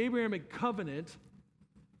 See, the Abrahamic covenant,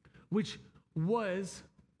 which was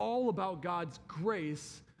all about God's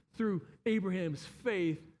grace through Abraham's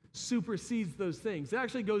faith, supersedes those things. It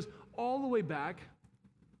actually goes all the way back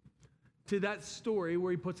to that story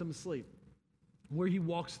where he puts him to sleep, where he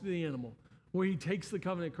walks through the animal, where he takes the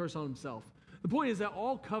covenant curse on himself. The point is that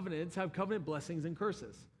all covenants have covenant blessings and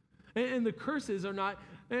curses. And the curses are not,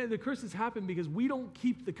 the curses happen because we don't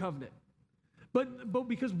keep the covenant. But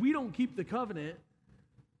because we don't keep the covenant,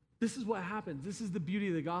 this is what happens. This is the beauty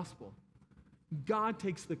of the gospel. God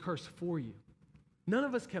takes the curse for you. None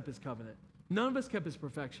of us kept his covenant. None of us kept his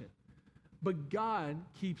perfection. But God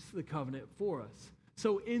keeps the covenant for us.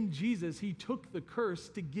 So in Jesus, he took the curse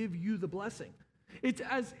to give you the blessing. It's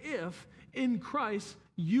as if in Christ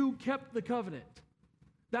you kept the covenant.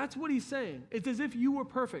 That's what he's saying. It's as if you were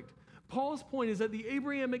perfect. Paul's point is that the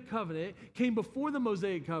Abrahamic covenant came before the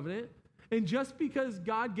Mosaic covenant, and just because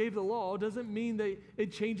God gave the law doesn't mean that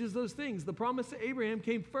it changes those things. The promise to Abraham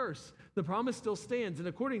came first. The promise still stands. And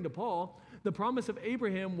according to Paul, the promise of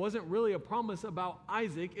Abraham wasn't really a promise about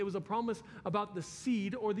Isaac. It was a promise about the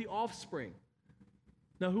seed or the offspring.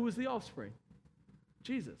 Now, who was the offspring?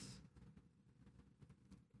 Jesus.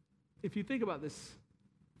 If you think about this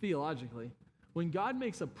theologically, when God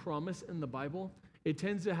makes a promise in the Bible, it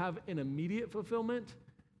tends to have an immediate fulfillment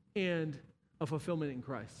and a fulfillment in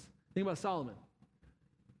Christ. Think about Solomon.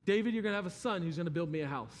 David, you're going to have a son who's going to build me a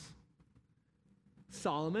house.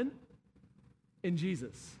 Solomon and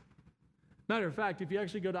Jesus. Matter of fact, if you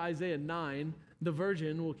actually go to Isaiah 9, the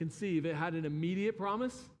virgin will conceive. It had an immediate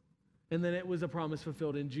promise, and then it was a promise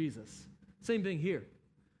fulfilled in Jesus. Same thing here.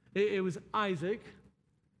 It was Isaac,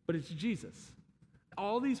 but it's Jesus.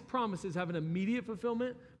 All these promises have an immediate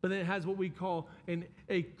fulfillment, but then it has what we call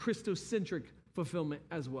a Christocentric fulfillment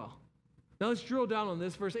as well. Now let's drill down on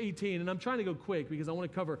this, verse 18, and I'm trying to go quick because I want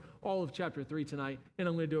to cover all of chapter 3 tonight, and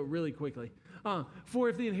I'm going to do it really quickly. For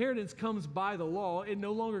if the inheritance comes by the law, it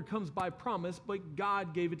no longer comes by promise, but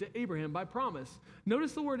God gave it to Abraham by promise.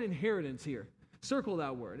 Notice the word inheritance here. Circle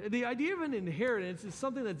that word. The idea of an inheritance is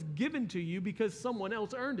something that's given to you because someone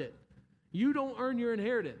else earned it. You don't earn your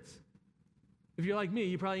inheritance. If you're like me,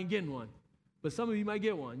 you probably ain't getting one. but some of you might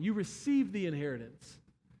get one. You received the inheritance.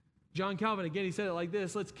 John Calvin, again, he said it like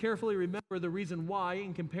this: let's carefully remember the reason why,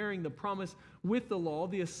 in comparing the promise with the law,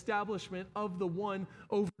 the establishment of the one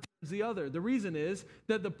overturns the other. The reason is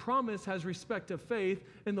that the promise has respect to faith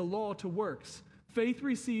and the law to works. Faith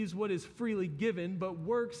receives what is freely given, but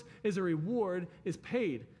works as a reward is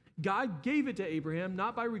paid. God gave it to Abraham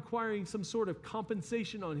not by requiring some sort of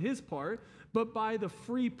compensation on his part, but by the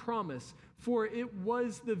free promise. For it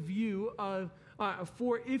was the view of,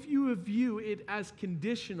 for if you view it as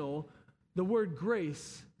conditional, the word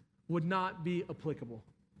grace would not be applicable.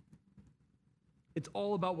 It's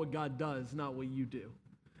all about what God does, not what you do.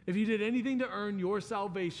 If you did anything to earn your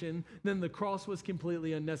salvation, then the cross was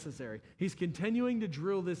completely unnecessary. He's continuing to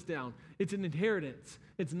drill this down. It's an inheritance.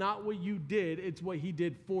 It's not what you did, it's what he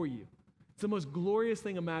did for you. It's the most glorious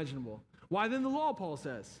thing imaginable. Why then the law, Paul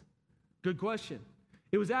says? Good question.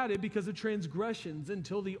 It was added because of transgressions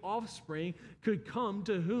until the offspring could come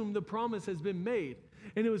to whom the promise has been made.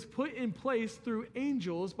 And it was put in place through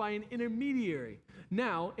angels by an intermediary.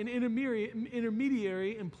 Now, an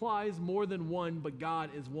intermediary implies more than one, but God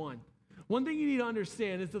is one. One thing you need to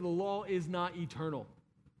understand is that the law is not eternal.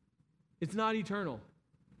 It's not eternal,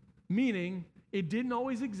 meaning it didn't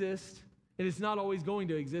always exist, and it's not always going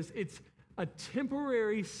to exist. It's a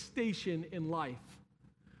temporary station in life.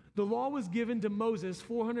 The law was given to Moses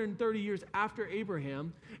 430 years after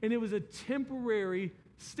Abraham, and it was a temporary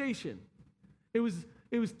station. It was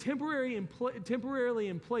temporarily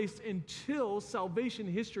in place until salvation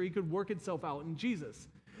history could work itself out in Jesus.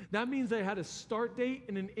 That means they had a start date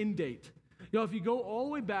and an end date. You know, if you go all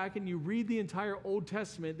the way back and you read the entire Old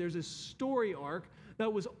Testament, there's a story arc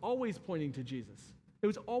that was always pointing to Jesus. It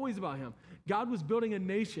was always about him. God was building a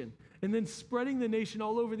nation and then spreading the nation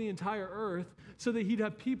all over the entire earth so that he'd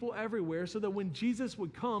have people everywhere, so that when Jesus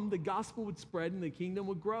would come, the gospel would spread and the kingdom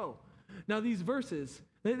would grow. Now, these verses,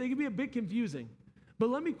 they can be a bit confusing, but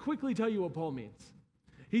let me quickly tell you what Paul means.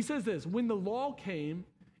 He says this: when the law came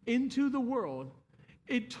into the world,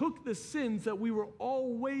 it took the sins that we were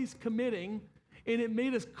always committing and it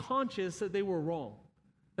made us conscious that they were wrong.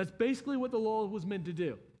 That's basically what the law was meant to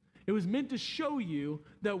do. It was meant to show you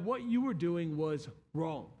that what you were doing was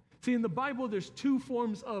wrong. See, in the Bible, there's two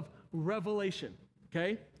forms of revelation,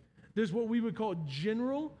 okay? There's what we would call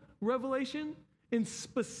general revelation and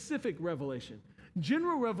specific revelation.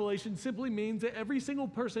 General revelation simply means that every single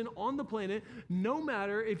person on the planet, no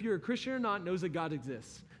matter if you're a Christian or not, knows that God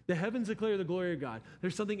exists. The heavens declare the glory of God.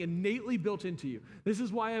 There's something innately built into you. This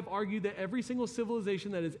is why I've argued that every single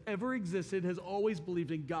civilization that has ever existed has always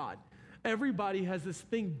believed in God. Everybody has this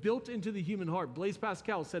thing built into the human heart. Blaise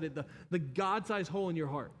Pascal said it, the God-sized hole in your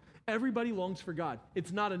heart. Everybody longs for God.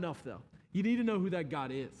 It's not enough, though. You need to know who that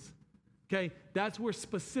God is. Okay? That's where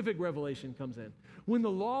specific revelation comes in. When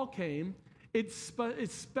the law came, it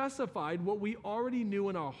specified what we already knew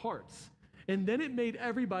in our hearts, and then it made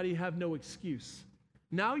everybody have no excuse.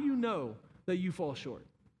 Now you know that you fall short.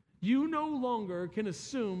 You no longer can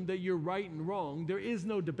assume that you're right and wrong. There is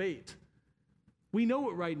no debate. We know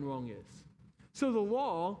what right and wrong is. So the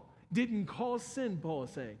law didn't cause sin, Paul is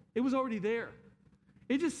saying. It was already there.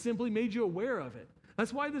 It just simply made you aware of it.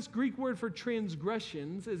 That's why this Greek word for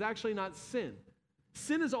transgressions is actually not sin.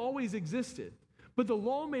 Sin has always existed, but the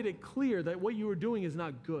law made it clear that what you were doing is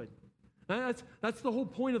not good. And that's the whole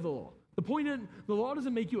point of the law. The law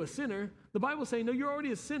doesn't make you a sinner. The Bible's saying, no, you're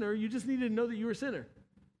already a sinner. You just needed to know that you were a sinner.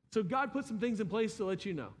 So God put some things in place to let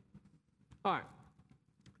you know. All right.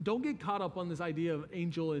 Don't get caught up on this idea of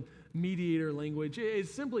angel and mediator language.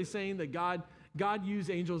 It's simply saying that God used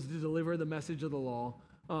angels to deliver the message of the law,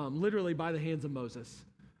 literally by the hands of Moses.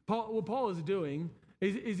 What Paul is doing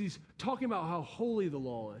is he's talking about how holy the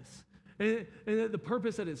law is and the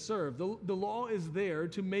purpose that it served. The law is there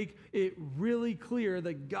to make it really clear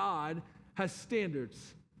that God has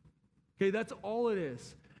standards. Okay, that's all it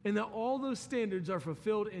is. And that all those standards are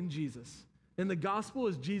fulfilled in Jesus. And the gospel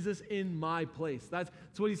is Jesus in my place. That's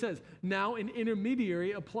what he says. Now an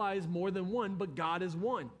intermediary applies more than one, but God is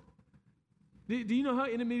one. Do you know how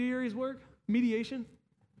intermediaries work? Mediation?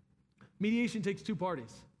 Mediation takes two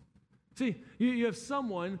parties. See, you have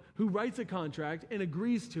someone who writes a contract and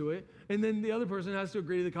agrees to it, and then the other person has to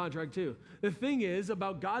agree to the contract too. The thing is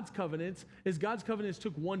about God's covenants is God's covenants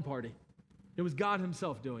took one party. It was God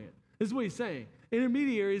himself doing it. This is what he's saying.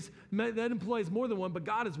 Intermediaries, that implies more than one, but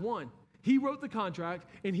God is one. He wrote the contract,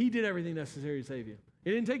 and he did everything necessary to save you.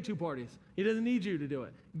 It didn't take two parties. He doesn't need you to do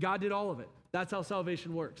it. God did all of it. That's how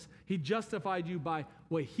salvation works. He justified you by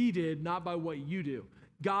what he did, not by what you do.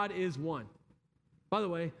 God is one. By the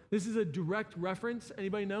way, this is a direct reference.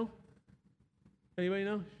 Anybody know? Anybody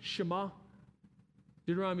know? Shema.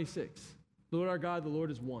 Deuteronomy 6. The Lord our God, the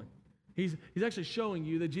Lord is one. He's actually showing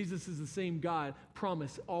you that Jesus is the same God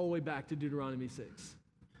promised all the way back to Deuteronomy 6.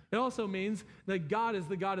 It also means that God is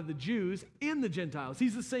the God of the Jews and the Gentiles.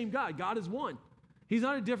 He's the same God. God is one. He's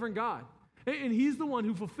not a different God. And he's the one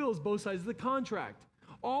who fulfills both sides of the contract.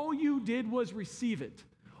 All you did was receive it.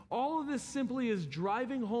 All of this simply is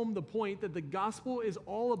driving home the point that the gospel is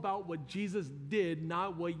all about what Jesus did,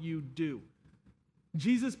 not what you do.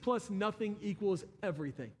 Jesus plus nothing equals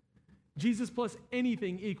everything. Jesus plus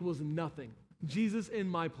anything equals nothing. Jesus in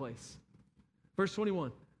my place. Verse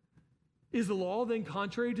 21. Is the law then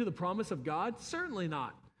contrary to the promise of God? Certainly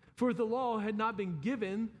not. For if the law had been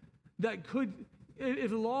given that could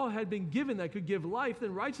give life,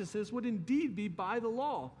 then righteousness would indeed be by the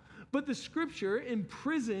law. But the scripture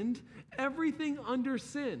imprisoned everything under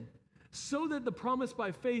sin, so that the promise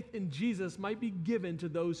by faith in Jesus might be given to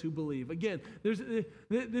those who believe. Again, this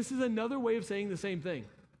is another way of saying the same thing.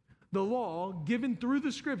 The law, given through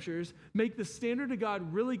the scriptures, make the standard of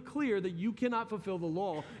God really clear that you cannot fulfill the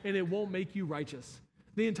law and it won't make you righteous.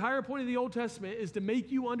 The entire point of the Old Testament is to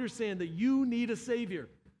make you understand that you need a Savior.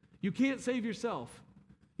 You can't save yourself.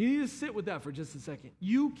 You need to sit with that for just a second.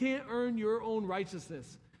 You can't earn your own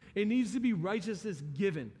righteousness. It needs to be righteousness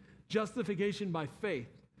given, justification by faith.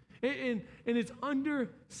 And it's under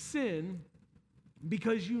sin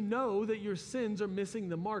because you know that your sins are missing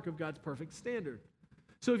the mark of God's perfect standard.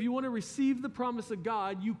 So if you want to receive the promise of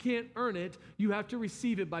God, you can't earn it. You have to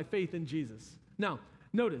receive it by faith in Jesus. Now,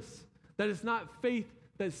 notice that it's not faith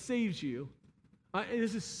that saves you. And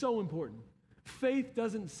this is so important. Faith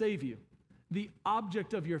doesn't save you. The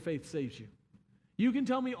object of your faith saves you. You can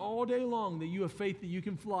tell me all day long that you have faith that you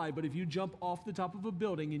can fly, but if you jump off the top of a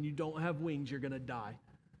building and you don't have wings, you're going to die.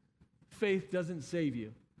 Faith doesn't save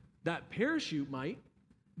you. That parachute might.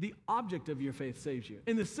 The object of your faith saves you.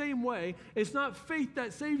 In the same way, it's not faith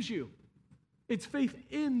that saves you. It's faith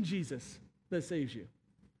in Jesus that saves you.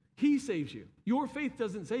 He saves you. Your faith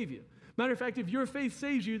doesn't save you. Matter of fact, if your faith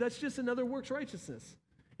saves you, that's just another works righteousness.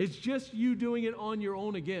 It's just you doing it on your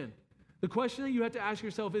own again. The question that you have to ask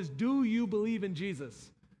yourself is, do you believe in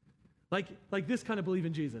Jesus? Like this kind of believe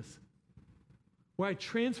in Jesus, where I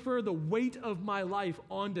transfer the weight of my life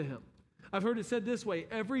onto him. I've heard it said this way: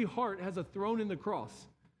 every heart has a throne in the cross.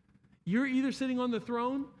 You're either sitting on the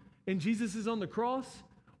throne and Jesus is on the cross,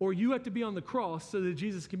 or you have to be on the cross so that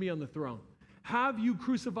Jesus can be on the throne. Have you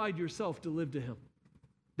crucified yourself to live to him?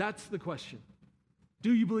 That's the question.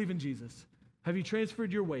 Do you believe in Jesus? Have you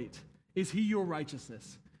transferred your weight? Is he your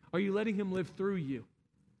righteousness? Are you letting him live through you?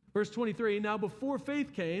 Verse 23, now before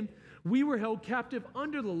faith came, we were held captive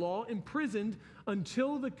under the law, imprisoned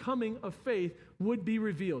until the coming of faith would be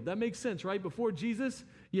revealed. That makes sense, right? Before Jesus,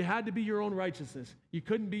 you had to be your own righteousness. You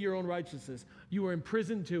couldn't be your own righteousness. You were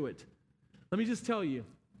imprisoned to it. Let me just tell you,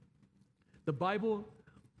 the Bible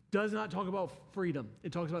does not talk about freedom.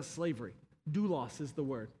 It talks about slavery. Doulos is the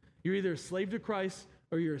word. You're either a slave to Christ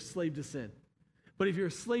or you're a slave to sin. But if you're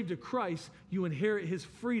a slave to Christ, you inherit his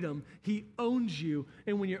freedom. He owns you.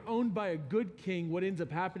 And when you're owned by a good king, what ends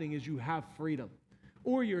up happening is you have freedom.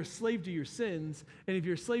 Or you're a slave to your sins. And if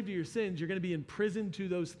you're a slave to your sins, you're going to be imprisoned to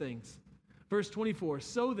those things. Verse 24,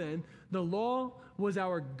 so then, the law was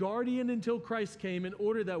our guardian until Christ came in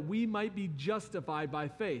order that we might be justified by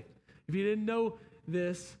faith. If you didn't know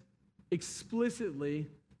this explicitly,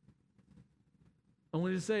 I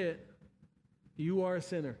want you to say it. You are a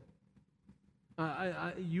sinner.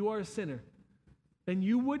 You are a sinner. And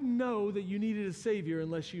you wouldn't know that you needed a Savior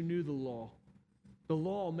unless you knew the law. The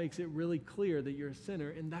law makes it really clear that you're a sinner,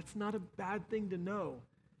 and that's not a bad thing to know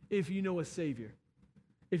if you know a Savior.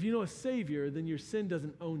 If you know a Savior, then your sin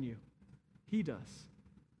doesn't own you. He does,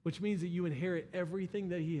 which means that you inherit everything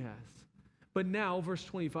that he has. But now, verse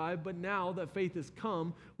 25, but now that faith has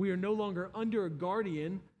come, we are no longer under a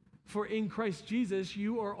guardian. For in Christ Jesus,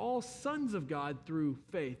 you are all sons of God through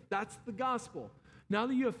faith. That's the gospel. Now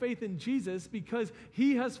that you have faith in Jesus, because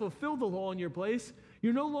he has fulfilled the law in your place,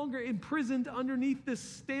 you're no longer imprisoned underneath this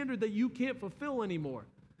standard that you can't fulfill anymore.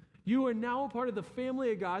 You are now a part of the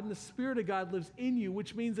family of God, and the Spirit of God lives in you,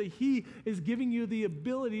 which means that he is giving you the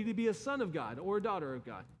ability to be a son of God or a daughter of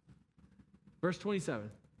God. Verse 27.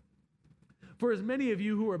 For as many of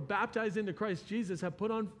you who are baptized into Christ Jesus have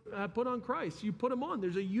put on Christ. You put him on.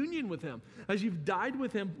 There's a union with him. As you've died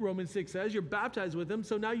with him, Romans 6 says, you're baptized with him,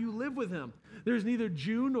 so now you live with him. There's neither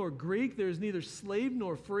Jew nor Greek. There's neither slave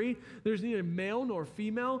nor free. There's neither male nor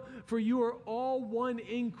female, for you are all one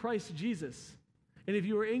in Christ Jesus. And if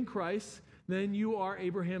you are in Christ, then you are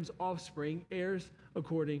Abraham's offspring, heirs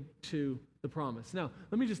according to the promise. Now,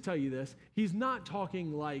 let me just tell you this. He's not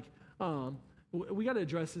talking like we got to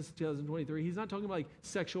address this in 2023. He's not talking about like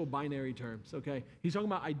sexual binary terms, okay? He's talking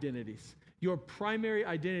about identities. Your primary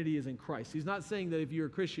identity is in Christ. He's not saying that if you're a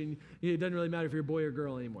Christian, it doesn't really matter if you're a boy or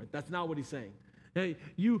girl anymore. That's not what he's saying. Hey,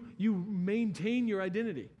 you maintain your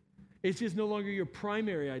identity. It's just no longer your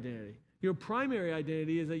primary identity. Your primary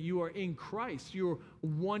identity is that you are in Christ. You're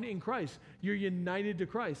one in Christ. You're united to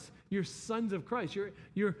Christ. You're sons of Christ.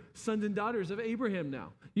 You're sons and daughters of Abraham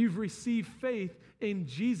now. You've received faith in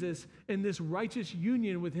Jesus, and this righteous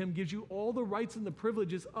union with him gives you all the rights and the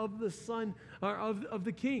privileges of the son, or of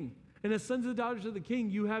the king. And as sons and daughters of the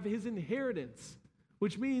king, you have his inheritance,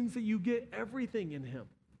 which means that you get everything in him.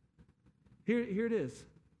 Here it is.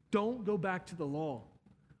 Don't go back to the law.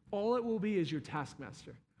 All it will be is your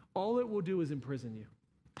taskmaster. All it will do is imprison you.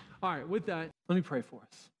 All right, with that, let me pray for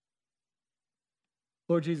us.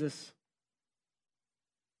 Lord Jesus,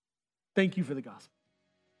 thank you for the gospel.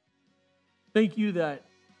 Thank you that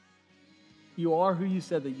you are who you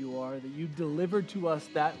said that you are, that you delivered to us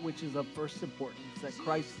that which is of first importance, that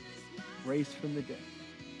Christ raised from the dead.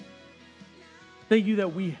 Thank you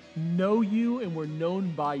that we know you and we're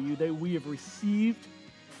known by you, that we have received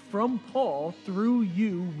from Paul through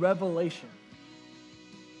you revelation.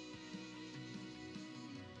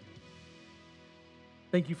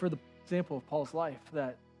 Thank you for the example of Paul's life,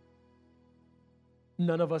 that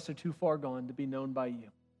none of us are too far gone to be known by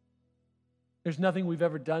you. There's nothing we've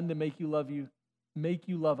ever done to make you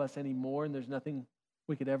love us any more, and there's nothing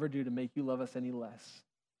we could ever do to make you love us any less.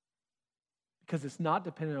 Because it's not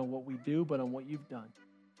dependent on what we do, but on what you've done.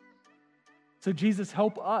 So Jesus,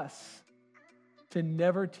 help us to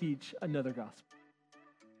never teach another gospel.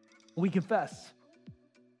 We confess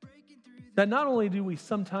that not only do we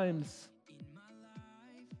sometimes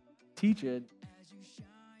teach it,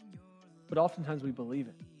 but oftentimes we believe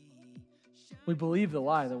it. We believe the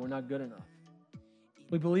lie that we're not good enough.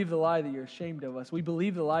 We believe the lie that you're ashamed of us. We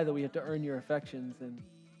believe the lie that we have to earn your affections. And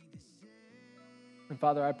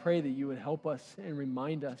Father, I pray that you would help us and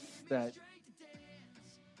remind us that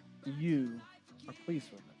you are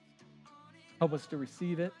pleased with us. Help us to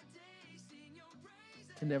receive it,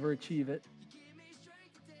 to never achieve it,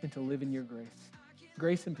 and to live in your grace.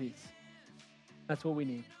 Grace and peace. That's what we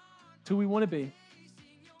need. It's who we want to be.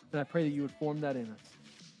 And I pray that you would form that in us.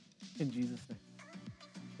 In Jesus' name.